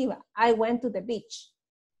afirmativa. I went to the beach.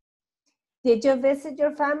 Did you visit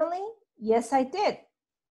your family? Yes, I did.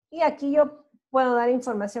 Y aquí yo puedo dar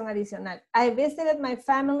información adicional. I visited my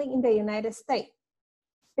family in the United States.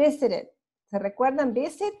 Visited. ¿Se recuerdan?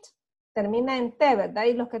 Visit termina en T, ¿verdad?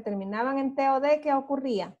 Y los que terminaban en T o D, ¿qué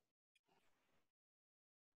ocurría?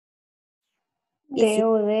 D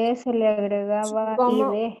o D se le agregaba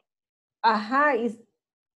 ¿Cómo? ID. Ajá,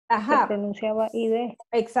 Se pronunciaba ID.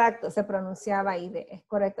 Exacto, se pronunciaba ID, es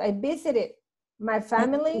correcto. I visited my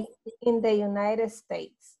family in the United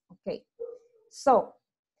States. Okay. So,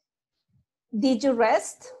 did you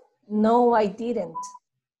rest? No, I didn't.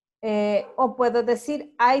 O puedo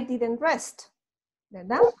decir, I didn't rest,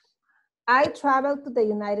 ¿verdad? I traveled to the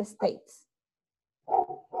United States.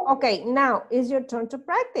 Okay, now it's your turn to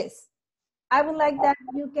practice. I would like that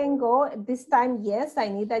you can go, this time, yes, I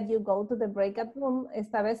need that you go to the breakout room.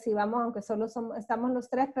 Esta vez sí vamos, aunque solo estamos los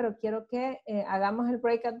tres, pero quiero que hagamos el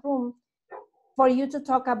breakout room for you to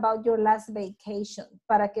talk about your last vacation,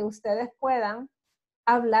 para que ustedes puedan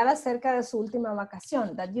hablar acerca de su última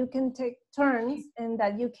vacación, that you can take turns and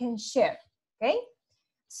that you can share, okay?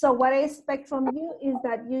 So what I expect from you is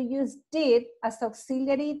that you use did as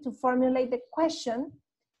auxiliary to formulate the question,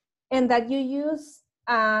 and that you use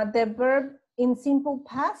the verb in simple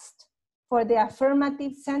past for the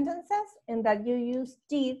affirmative sentences, and that you use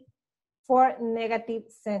did for negative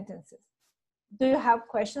sentences. Do you have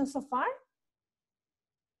questions so far?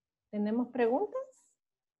 ¿Tenemos preguntas?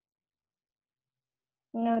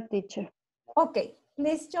 No, teacher. Okay,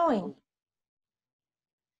 please join.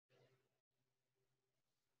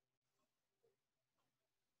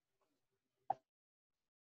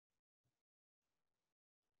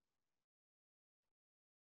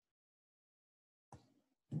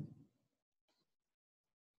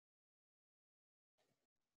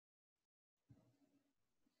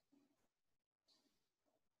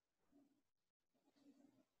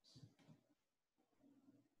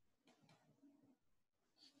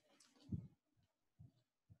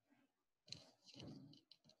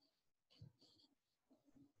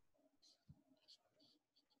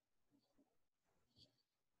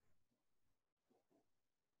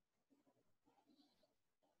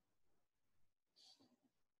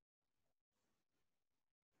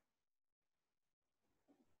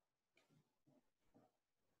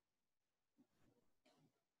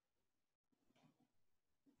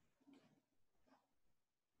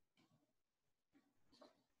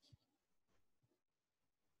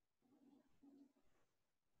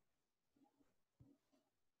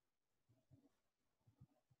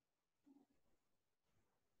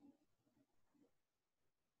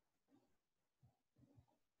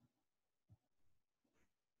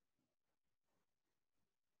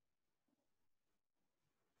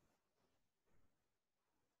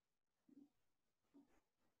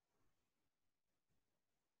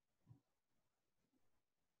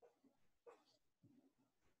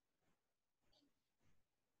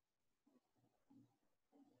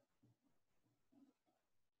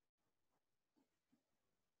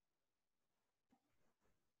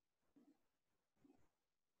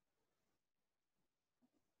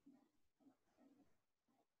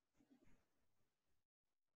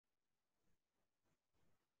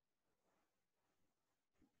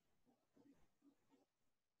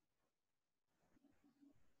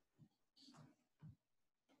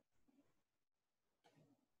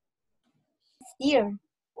 year.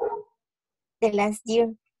 The last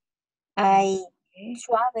year, I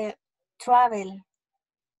travel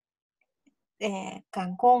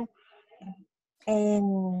Cancun.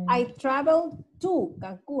 I traveled to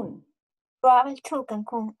Cancun. Travel to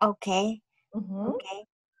Cancun. Okay. Okay.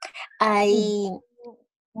 I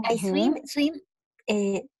swim.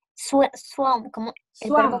 Swam. Como el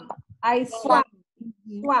verbo Swam. I swam.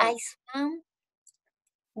 Swam. I swam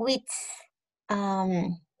with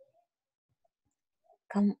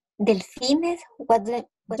delfines.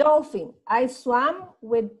 Dolphin. I swam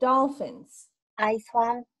with dolphins. I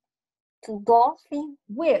swam to dolphin.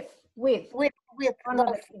 With Dolphin.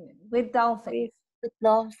 with dolphins. With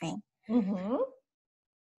dolphin.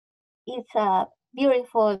 It's a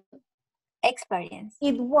beautiful experience.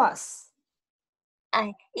 It was.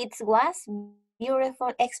 It was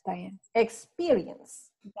beautiful experience. Experience.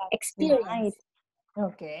 Nice.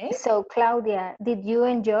 Okay. So Claudia, did you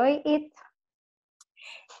enjoy it?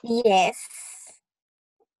 Yes.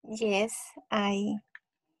 Yes, I.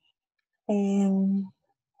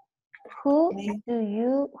 Who did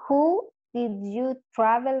you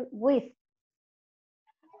travel with?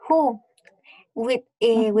 Who? With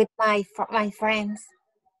my friends.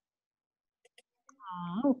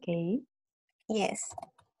 Okay. Yes.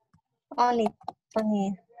 Only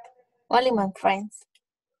my friends.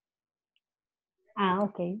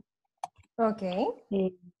 Okay. Okay.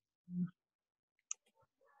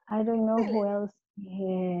 I don't know who else.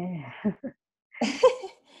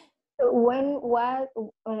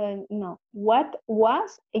 What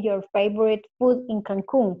was your favorite food in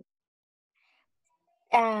Cancun?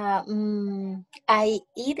 I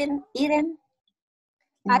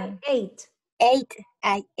ate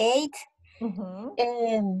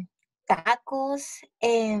tacos.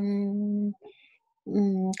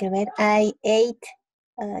 I ate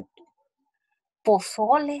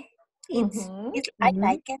pozole. I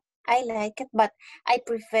like it, but I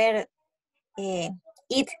prefer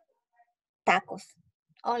eat tacos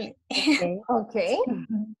only. Okay.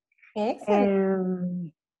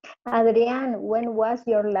 Excellent. Adrian, when was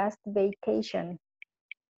your last vacation?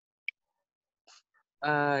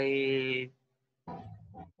 I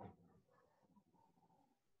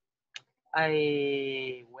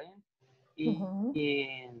went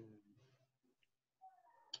in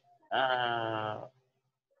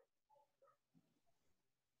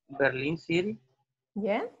Berlin City.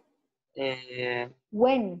 Yeah.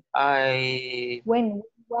 When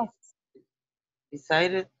was?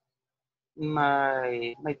 Decided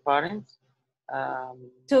my parents. I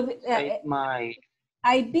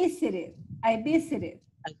visited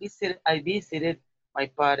my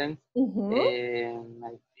parents. And I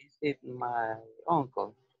visited my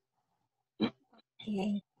uncle.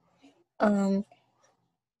 Okay.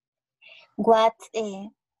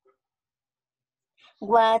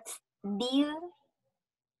 What did you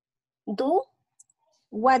do?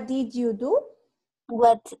 What did you do?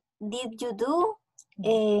 What did you do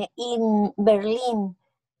in Berlin?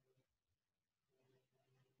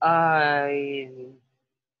 I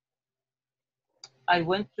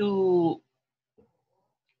went to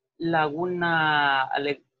Laguna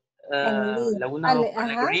Alegría.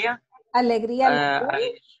 Alegría.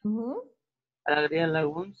 Alegría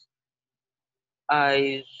Lagoons.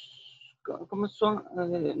 ¿Cómo son?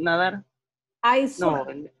 Nadar. I swam.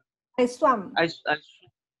 No, I swam.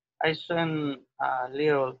 I swam a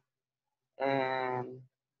little, and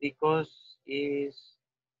because is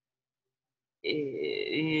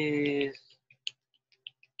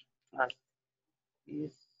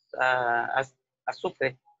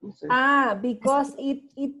azufre. Because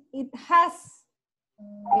it has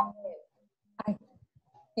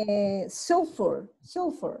sulfur.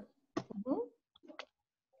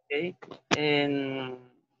 Okay, and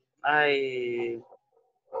I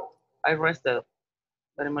rested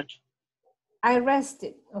very much. I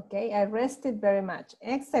rested. Okay, I rested very much.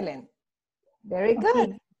 Excellent. Very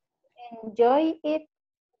good. Enjoy it.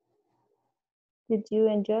 Did you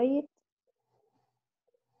enjoy it?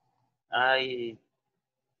 I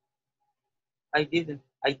did.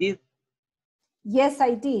 Yes,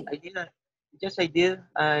 I did. Yes, I did.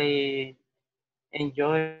 I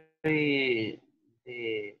enjoy the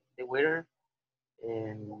weather,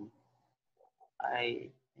 and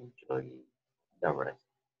I enjoy the rest.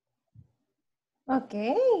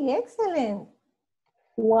 Okay, excellent.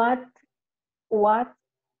 What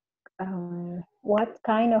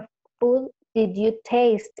kind of food did you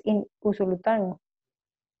taste in Usulután?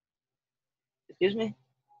 Excuse me?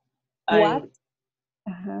 What?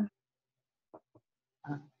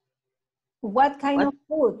 What kind of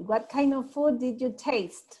food? What kind of food did you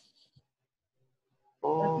taste?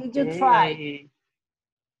 What did you try?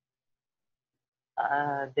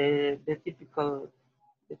 the typical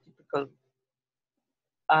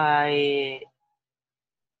I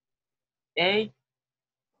ate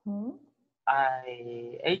Mhm.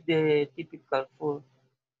 I ate the typical food.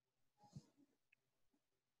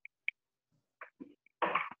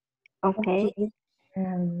 Okay.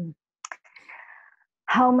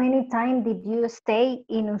 How many times did you stay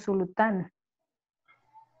in Usulután?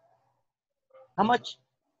 How much?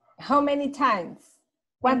 How many times?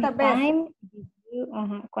 ¿Cuántas veces?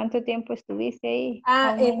 ¿Cuánto tiempo estuviste ahí?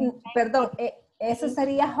 How many Perdón, eso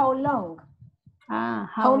sería how long.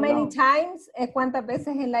 How many long? times es cuántas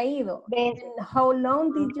veces él ha ido. Veces. And how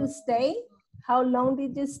long did you stay? How long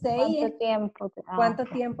did you stay? ¿Cuánto tiempo? ¿Cuánto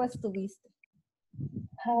Okay. tiempo estuviste?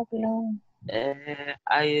 How long?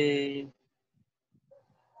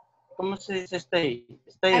 ¿Cómo se dice stay?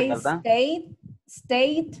 Stay, I ¿verdad? stayed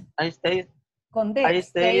I stayed. con D. I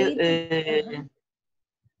stayed. Stayed.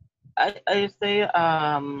 I stayed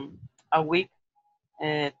a week.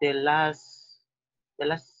 The last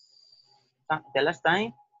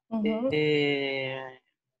time.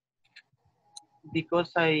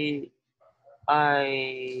 Because I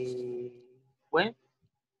went.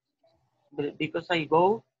 Because I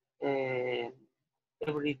go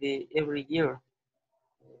every year.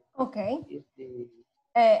 Okay. Is the-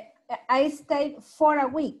 I stayed for a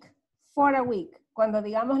week. For a week. Cuando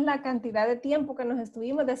digamos la cantidad de tiempo que nos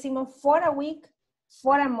estuvimos, decimos for a week,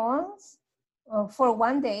 for a month, for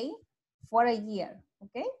one day, for a year.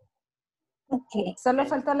 Okay. Okay. Solo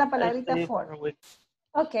faltó la I palabrita stayed for. a week.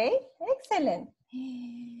 Okay, excellent.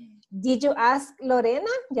 Did you ask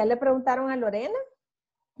Lorena? ¿Ya le preguntaron a Lorena?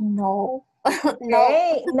 No.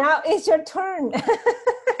 Okay, now it's your turn.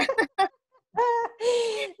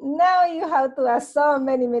 Now you have to ask so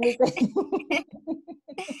many things.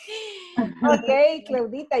 Okay,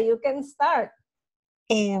 Claudita, you can start.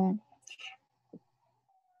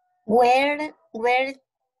 Where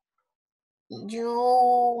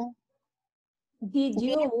you Did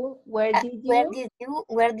you? Where did you?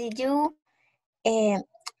 where did you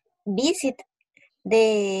visit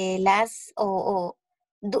the last Where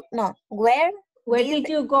did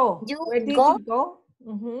you go? you Where did go you go?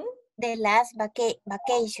 Mhm. the last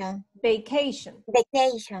vacation? Vacation.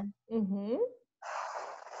 Mhm.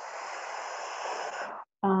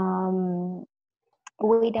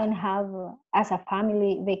 We don't have as a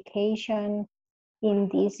family vacation in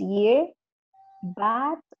this year,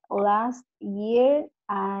 but last year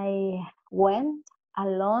I went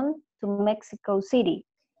alone to Mexico City.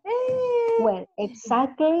 Well,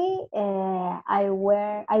 exactly, I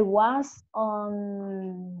was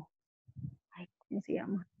on, ¿cómo se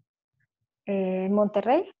llama?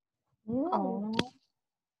 Monterrey.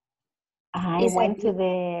 I went to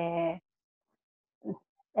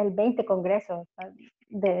el 20 Congreso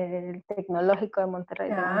del Tecnológico de Monterrey.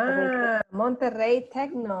 De Monterrey. Monterrey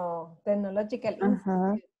Technological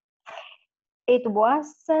Institute. It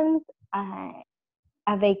wasn't a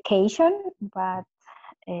vacation, but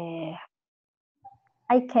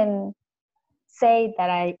I can say that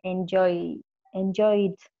I enjoyed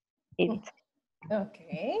it.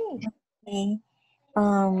 Okay.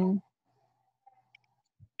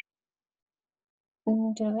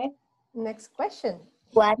 Next question.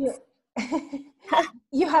 What?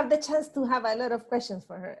 You have the chance to have a lot of questions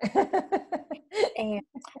for her.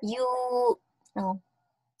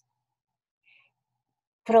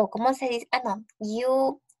 Pero, ¿cómo se dice?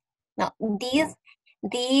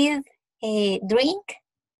 Drink?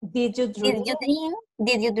 Did you drink?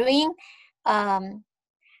 Did you drink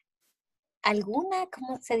alguna?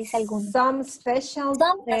 ¿Cómo se dice alguna? Some special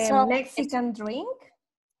Mexican drink?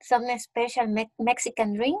 Some special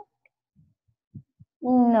Mexican drink?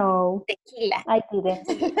 No. Tequila. I didn't.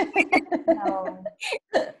 No.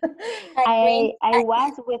 I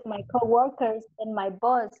was with my coworkers and my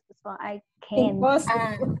boss, so I can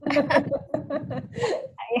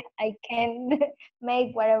I can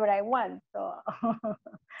make whatever I want. So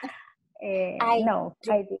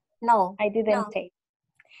no, I didn't take.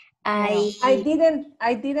 I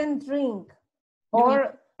didn't drink.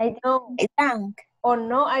 Or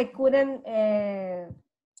no, I couldn't.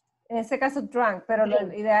 En ese caso, drunk, pero lo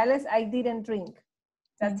ideal es I didn't drink.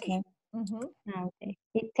 That's it. Okay.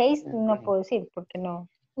 It taste no puedo decir porque no.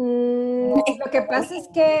 Lo que pasa es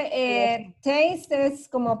que taste es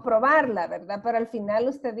como probarla, ¿verdad? Pero al final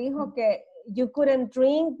usted dijo que you couldn't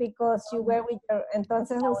drink because you were with your...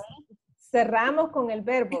 Entonces cerramos con el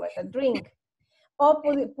verbo, ¿verdad? Drink. O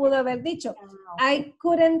pudo haber dicho, I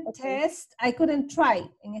couldn't try,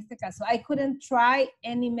 en este caso, I couldn't try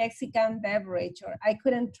any Mexican beverage, or I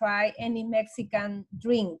couldn't try any Mexican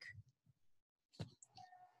drink.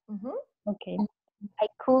 Okay. I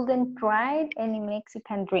couldn't try any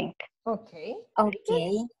Mexican drink. Okay.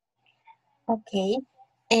 Okay. Okay.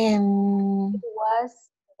 It was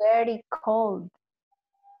very cold.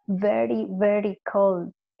 Very, very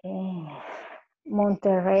cold.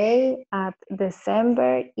 Monterrey at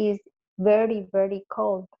December is very, very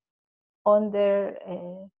cold. Under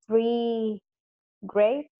 3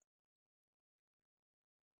 grades.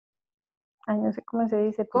 Ay, no sé cómo se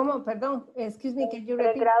dice. ¿Cómo? Perdón. Excuse me, can you 3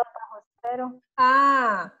 repeat? grados bajo cero.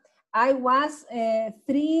 Ah, I was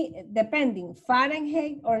 3, depending,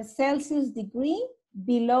 Fahrenheit or Celsius degree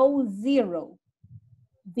below 0.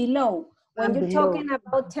 Below. When you're Below. talking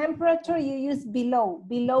about temperature, you use below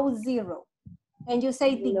 0. And you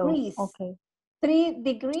say Below. degrees. Okay. 3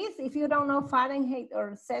 degrees, if you don't know Fahrenheit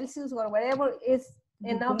or Celsius or whatever, is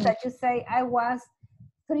enough that you say I was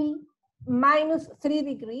minus 3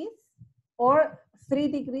 degrees or 3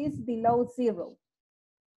 degrees below 0.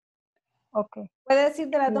 Okay. Puede decir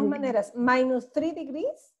de las dos maneras, minus 3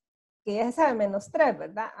 degrees, que ya se sabe, menos 3,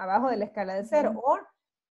 ¿verdad? Abajo de la escala de 0, o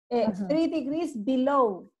 3 degrees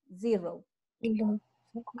below 0.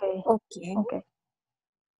 Okay. Okay. Okay.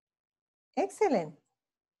 Excellent.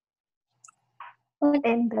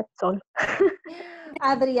 And that's all.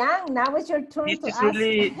 Adrián, now it's your turn to ask.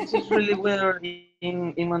 This is really weather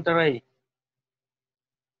in Monterrey.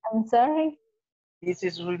 I'm sorry. This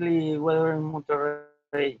is really weather in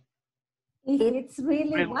Monterrey. It's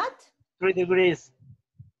really what? 3 degrees.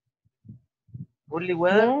 Really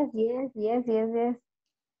weather? Yes.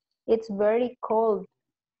 It's very cold.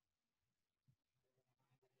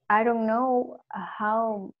 I don't know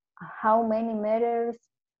how many meters.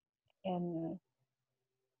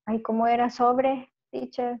 Ay, ¿cómo era sobre,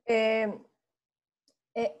 teacher? A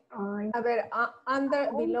ver,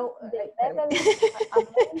 under, below. Ya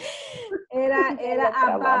Era la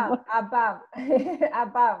trabamos.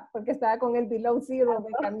 above, porque estaba con el below 0, me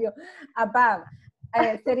cambió. Above.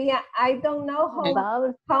 Sería, I don't know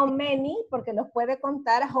how many, porque los puede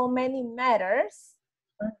contar, how many meters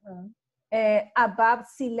above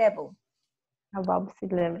sea level. Above sea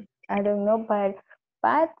level. I don't know,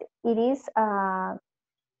 but it is a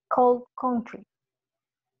cold country.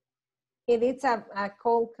 It is a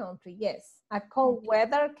cold country, yes. A cold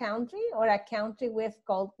weather country or a country with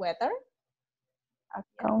cold weather? A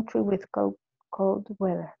country with cold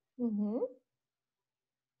weather.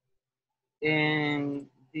 And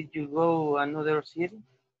did you go another city?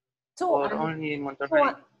 Or only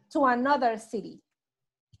Monterrey? To another city.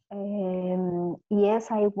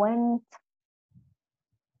 Yes, I went.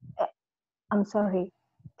 I'm sorry.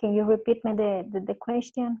 Can you repeat me the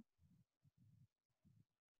question?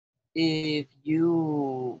 Did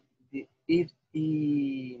you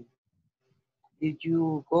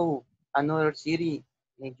go another city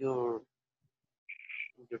in your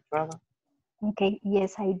travel? Okay,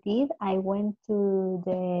 yes, I did. I went to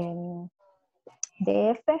the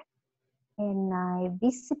DF and I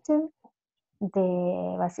visited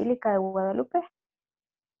the Basilica de Guadalupe.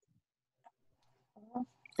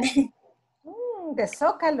 The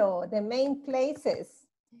Zócalo, the main places.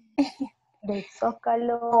 The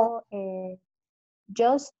Zócalo,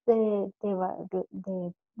 just the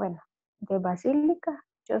Basilica,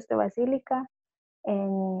 just the Basilica,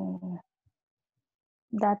 and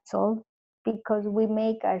that's all, because we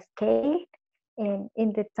make a scale, and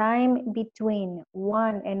in the time between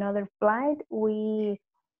one another flight, we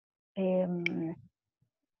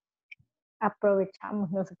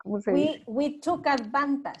aprovechamos, no sé cómo se dice. We took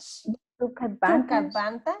advantage. Took advantage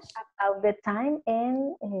of the time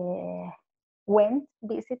and went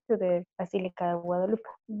visit to the Basilica de Guadalupe.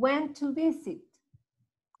 Went to visit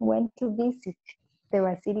the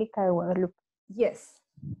Basilica de Guadalupe. Yes.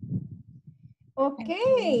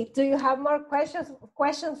 Okay. Do you have more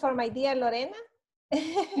questions for my dear Lorena?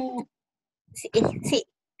 Sí.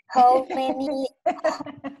 How many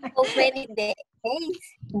days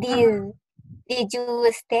did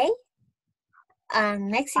you stay in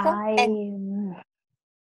Mexico?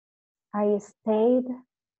 I stayed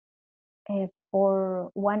for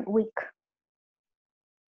 1 week.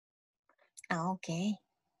 Okay.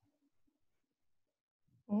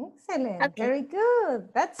 Okay. Excellent. Okay. Very good.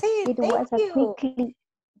 That's it. It was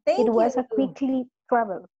a quickly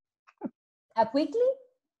travel. A quickly?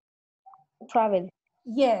 Travel.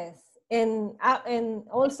 Yes. And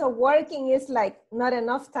also working is like not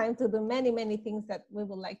enough time to do many things that we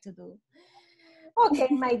would like to do. Okay,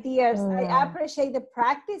 my dears, I appreciate the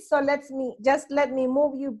practice. So let me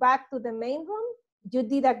move you back to the main room. You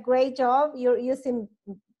did a great job. You're using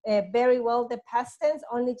very well the past tense,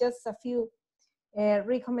 only just a few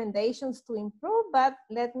recommendations to improve, but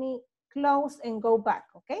let me close and go back,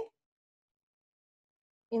 okay?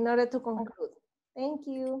 in order to conclude. Thank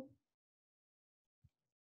you.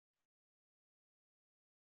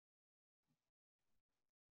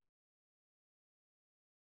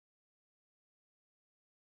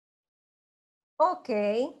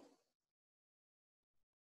 Okay.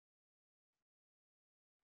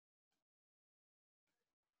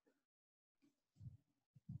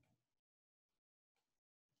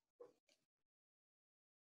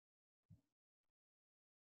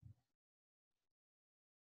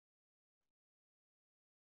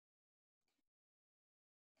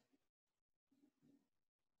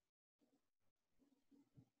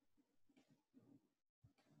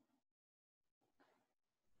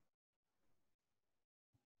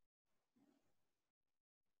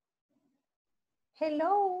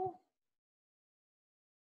 Hello.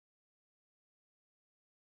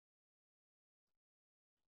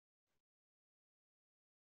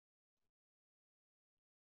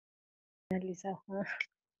 Nos Está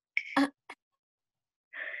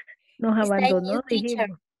en abandonó, mute, teacher.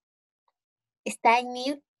 dijimos. Está en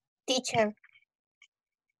mute, teacher.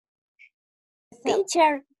 So,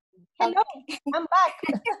 Teacher. hello, I'm back.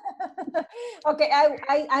 Okay,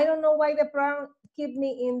 I don't know why the program keep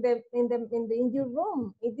me in your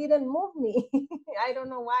room. It didn't move me. I don't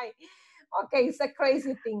know why. Okay, it's a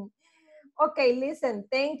crazy thing. Okay, listen,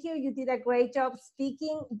 thank you. You did a great job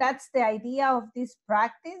speaking. That's the idea of this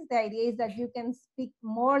practice. The idea is that you can speak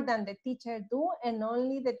more than the teacher do, and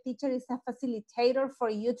only the teacher is a facilitator for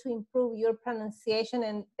you to improve your pronunciation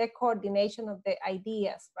and the coordination of the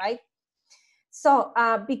ideas, right? So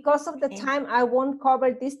because of the time, I won't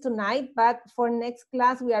cover this tonight, but for next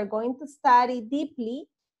class, we are going to study deeply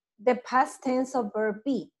the past tense of verb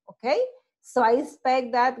be, okay? So I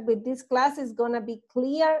expect that with this class, it's gonna be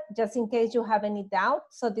clear, just in case you have any doubt.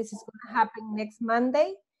 So this is gonna happen next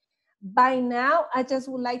Monday. By now, I just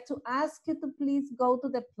would like to ask you to please go to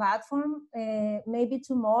the platform, maybe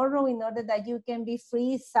tomorrow, in order that you can be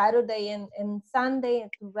free Saturday and Sunday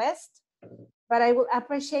to rest. But I would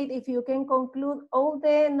appreciate if you can conclude all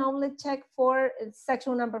the knowledge check for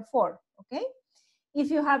section number 4, okay? If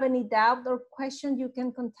you have any doubt or question, you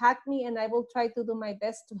can contact me and I will try to do my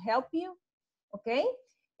best to help you, okay?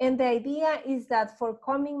 And the idea is that for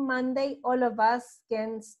coming Monday, all of us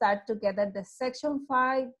can start together the section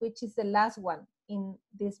 5, which is the last one in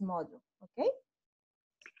this module, okay?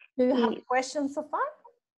 Do you have questions so far?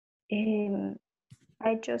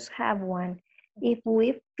 I just have one. If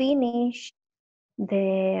we finish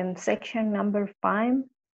the section number 5,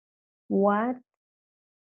 what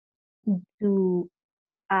do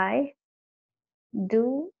I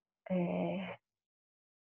do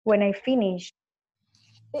when I finish?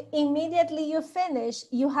 Immediately you finish,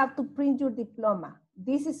 you have to print your diploma.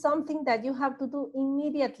 This is something that you have to do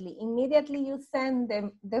immediately. Immediately you send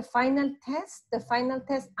them the final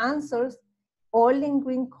test answers, all in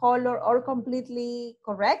green color or completely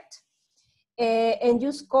correct. And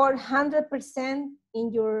you score 100%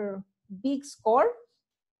 in your big score.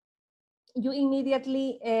 You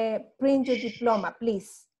immediately print your diploma,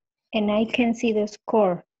 please. And I can see the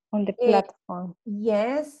score on the platform.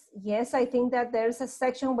 Yes, I think that there's a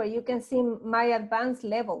section where you can see my advanced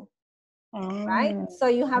level, right? So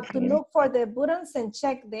you have to look for the buttons and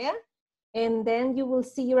check there, and then you will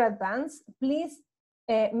see your advanced. Please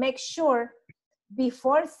make sure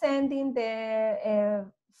before sending the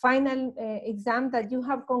final exam that you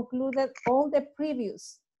have concluded all the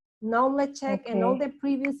previous knowledge check and all the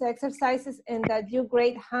previous exercises, and that you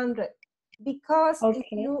grade 100. Because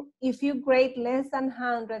if you grade less than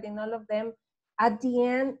 100 in all of them, at the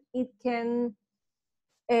end, it can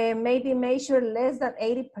maybe measure less than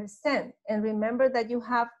 80%. And remember that you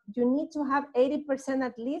need to have 80%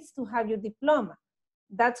 at least to have your diploma.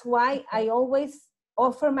 That's why I always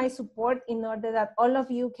offer my support in order that all of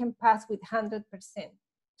you can pass with 100%,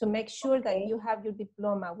 to make sure that you have your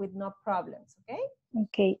diploma with no problems, okay?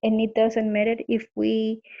 Okay, and it doesn't matter if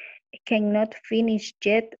we cannot finish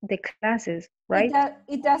yet the classes, right?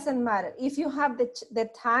 It doesn't matter. If you have the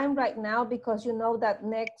time right now, because you know that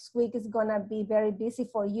next week is gonna be very busy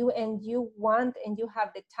for you, and you want and you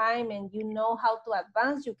have the time and you know how to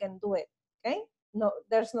advance, you can do it, okay? No,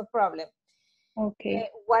 there's no problem. Okay.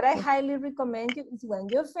 What I highly recommend you is when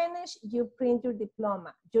you finish, you print your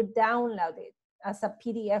diploma, you download it as a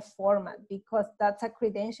PDF format, because that's a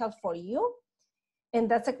credential for you. And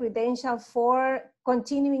that's a credential for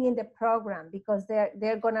continuing in the program, because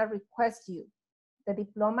they're gonna request you the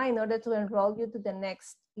diploma in order to enroll you to the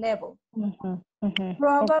next level.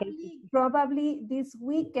 Probably this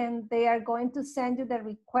weekend, they are going to send you the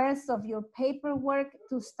request of your paperwork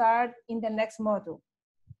to start in the next module,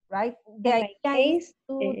 right? The idea is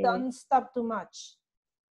to don't stop too much.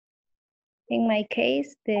 In my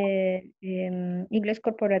case, the Inglés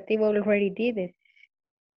Corporativo already did it.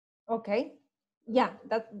 Okay. Yeah,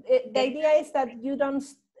 the idea is that you don't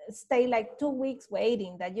stay like 2 weeks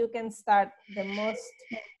waiting, that you can start the most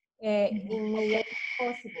immediate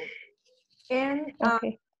possible. And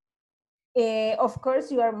Okay. of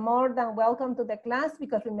course, you are more than welcome to the class,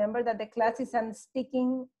 because remember that the class is a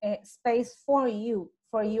speaking space for you,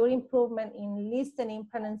 for your improvement in listening,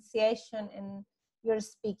 pronunciation, and your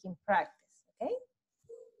speaking practice, okay?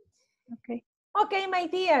 Okay. Okay, my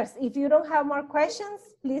dears, if you don't have more questions,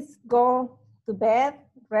 please go to bed,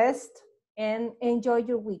 rest, and enjoy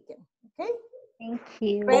your weekend, okay? Thank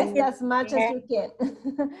you. Rest as much as you can.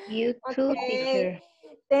 You too, teacher.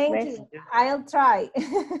 Thank Rest. you. I'll try.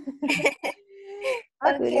 Good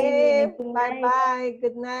Okay, evening. Good night. bye-bye.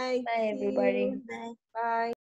 Good night. Bye, See everybody. you. Bye.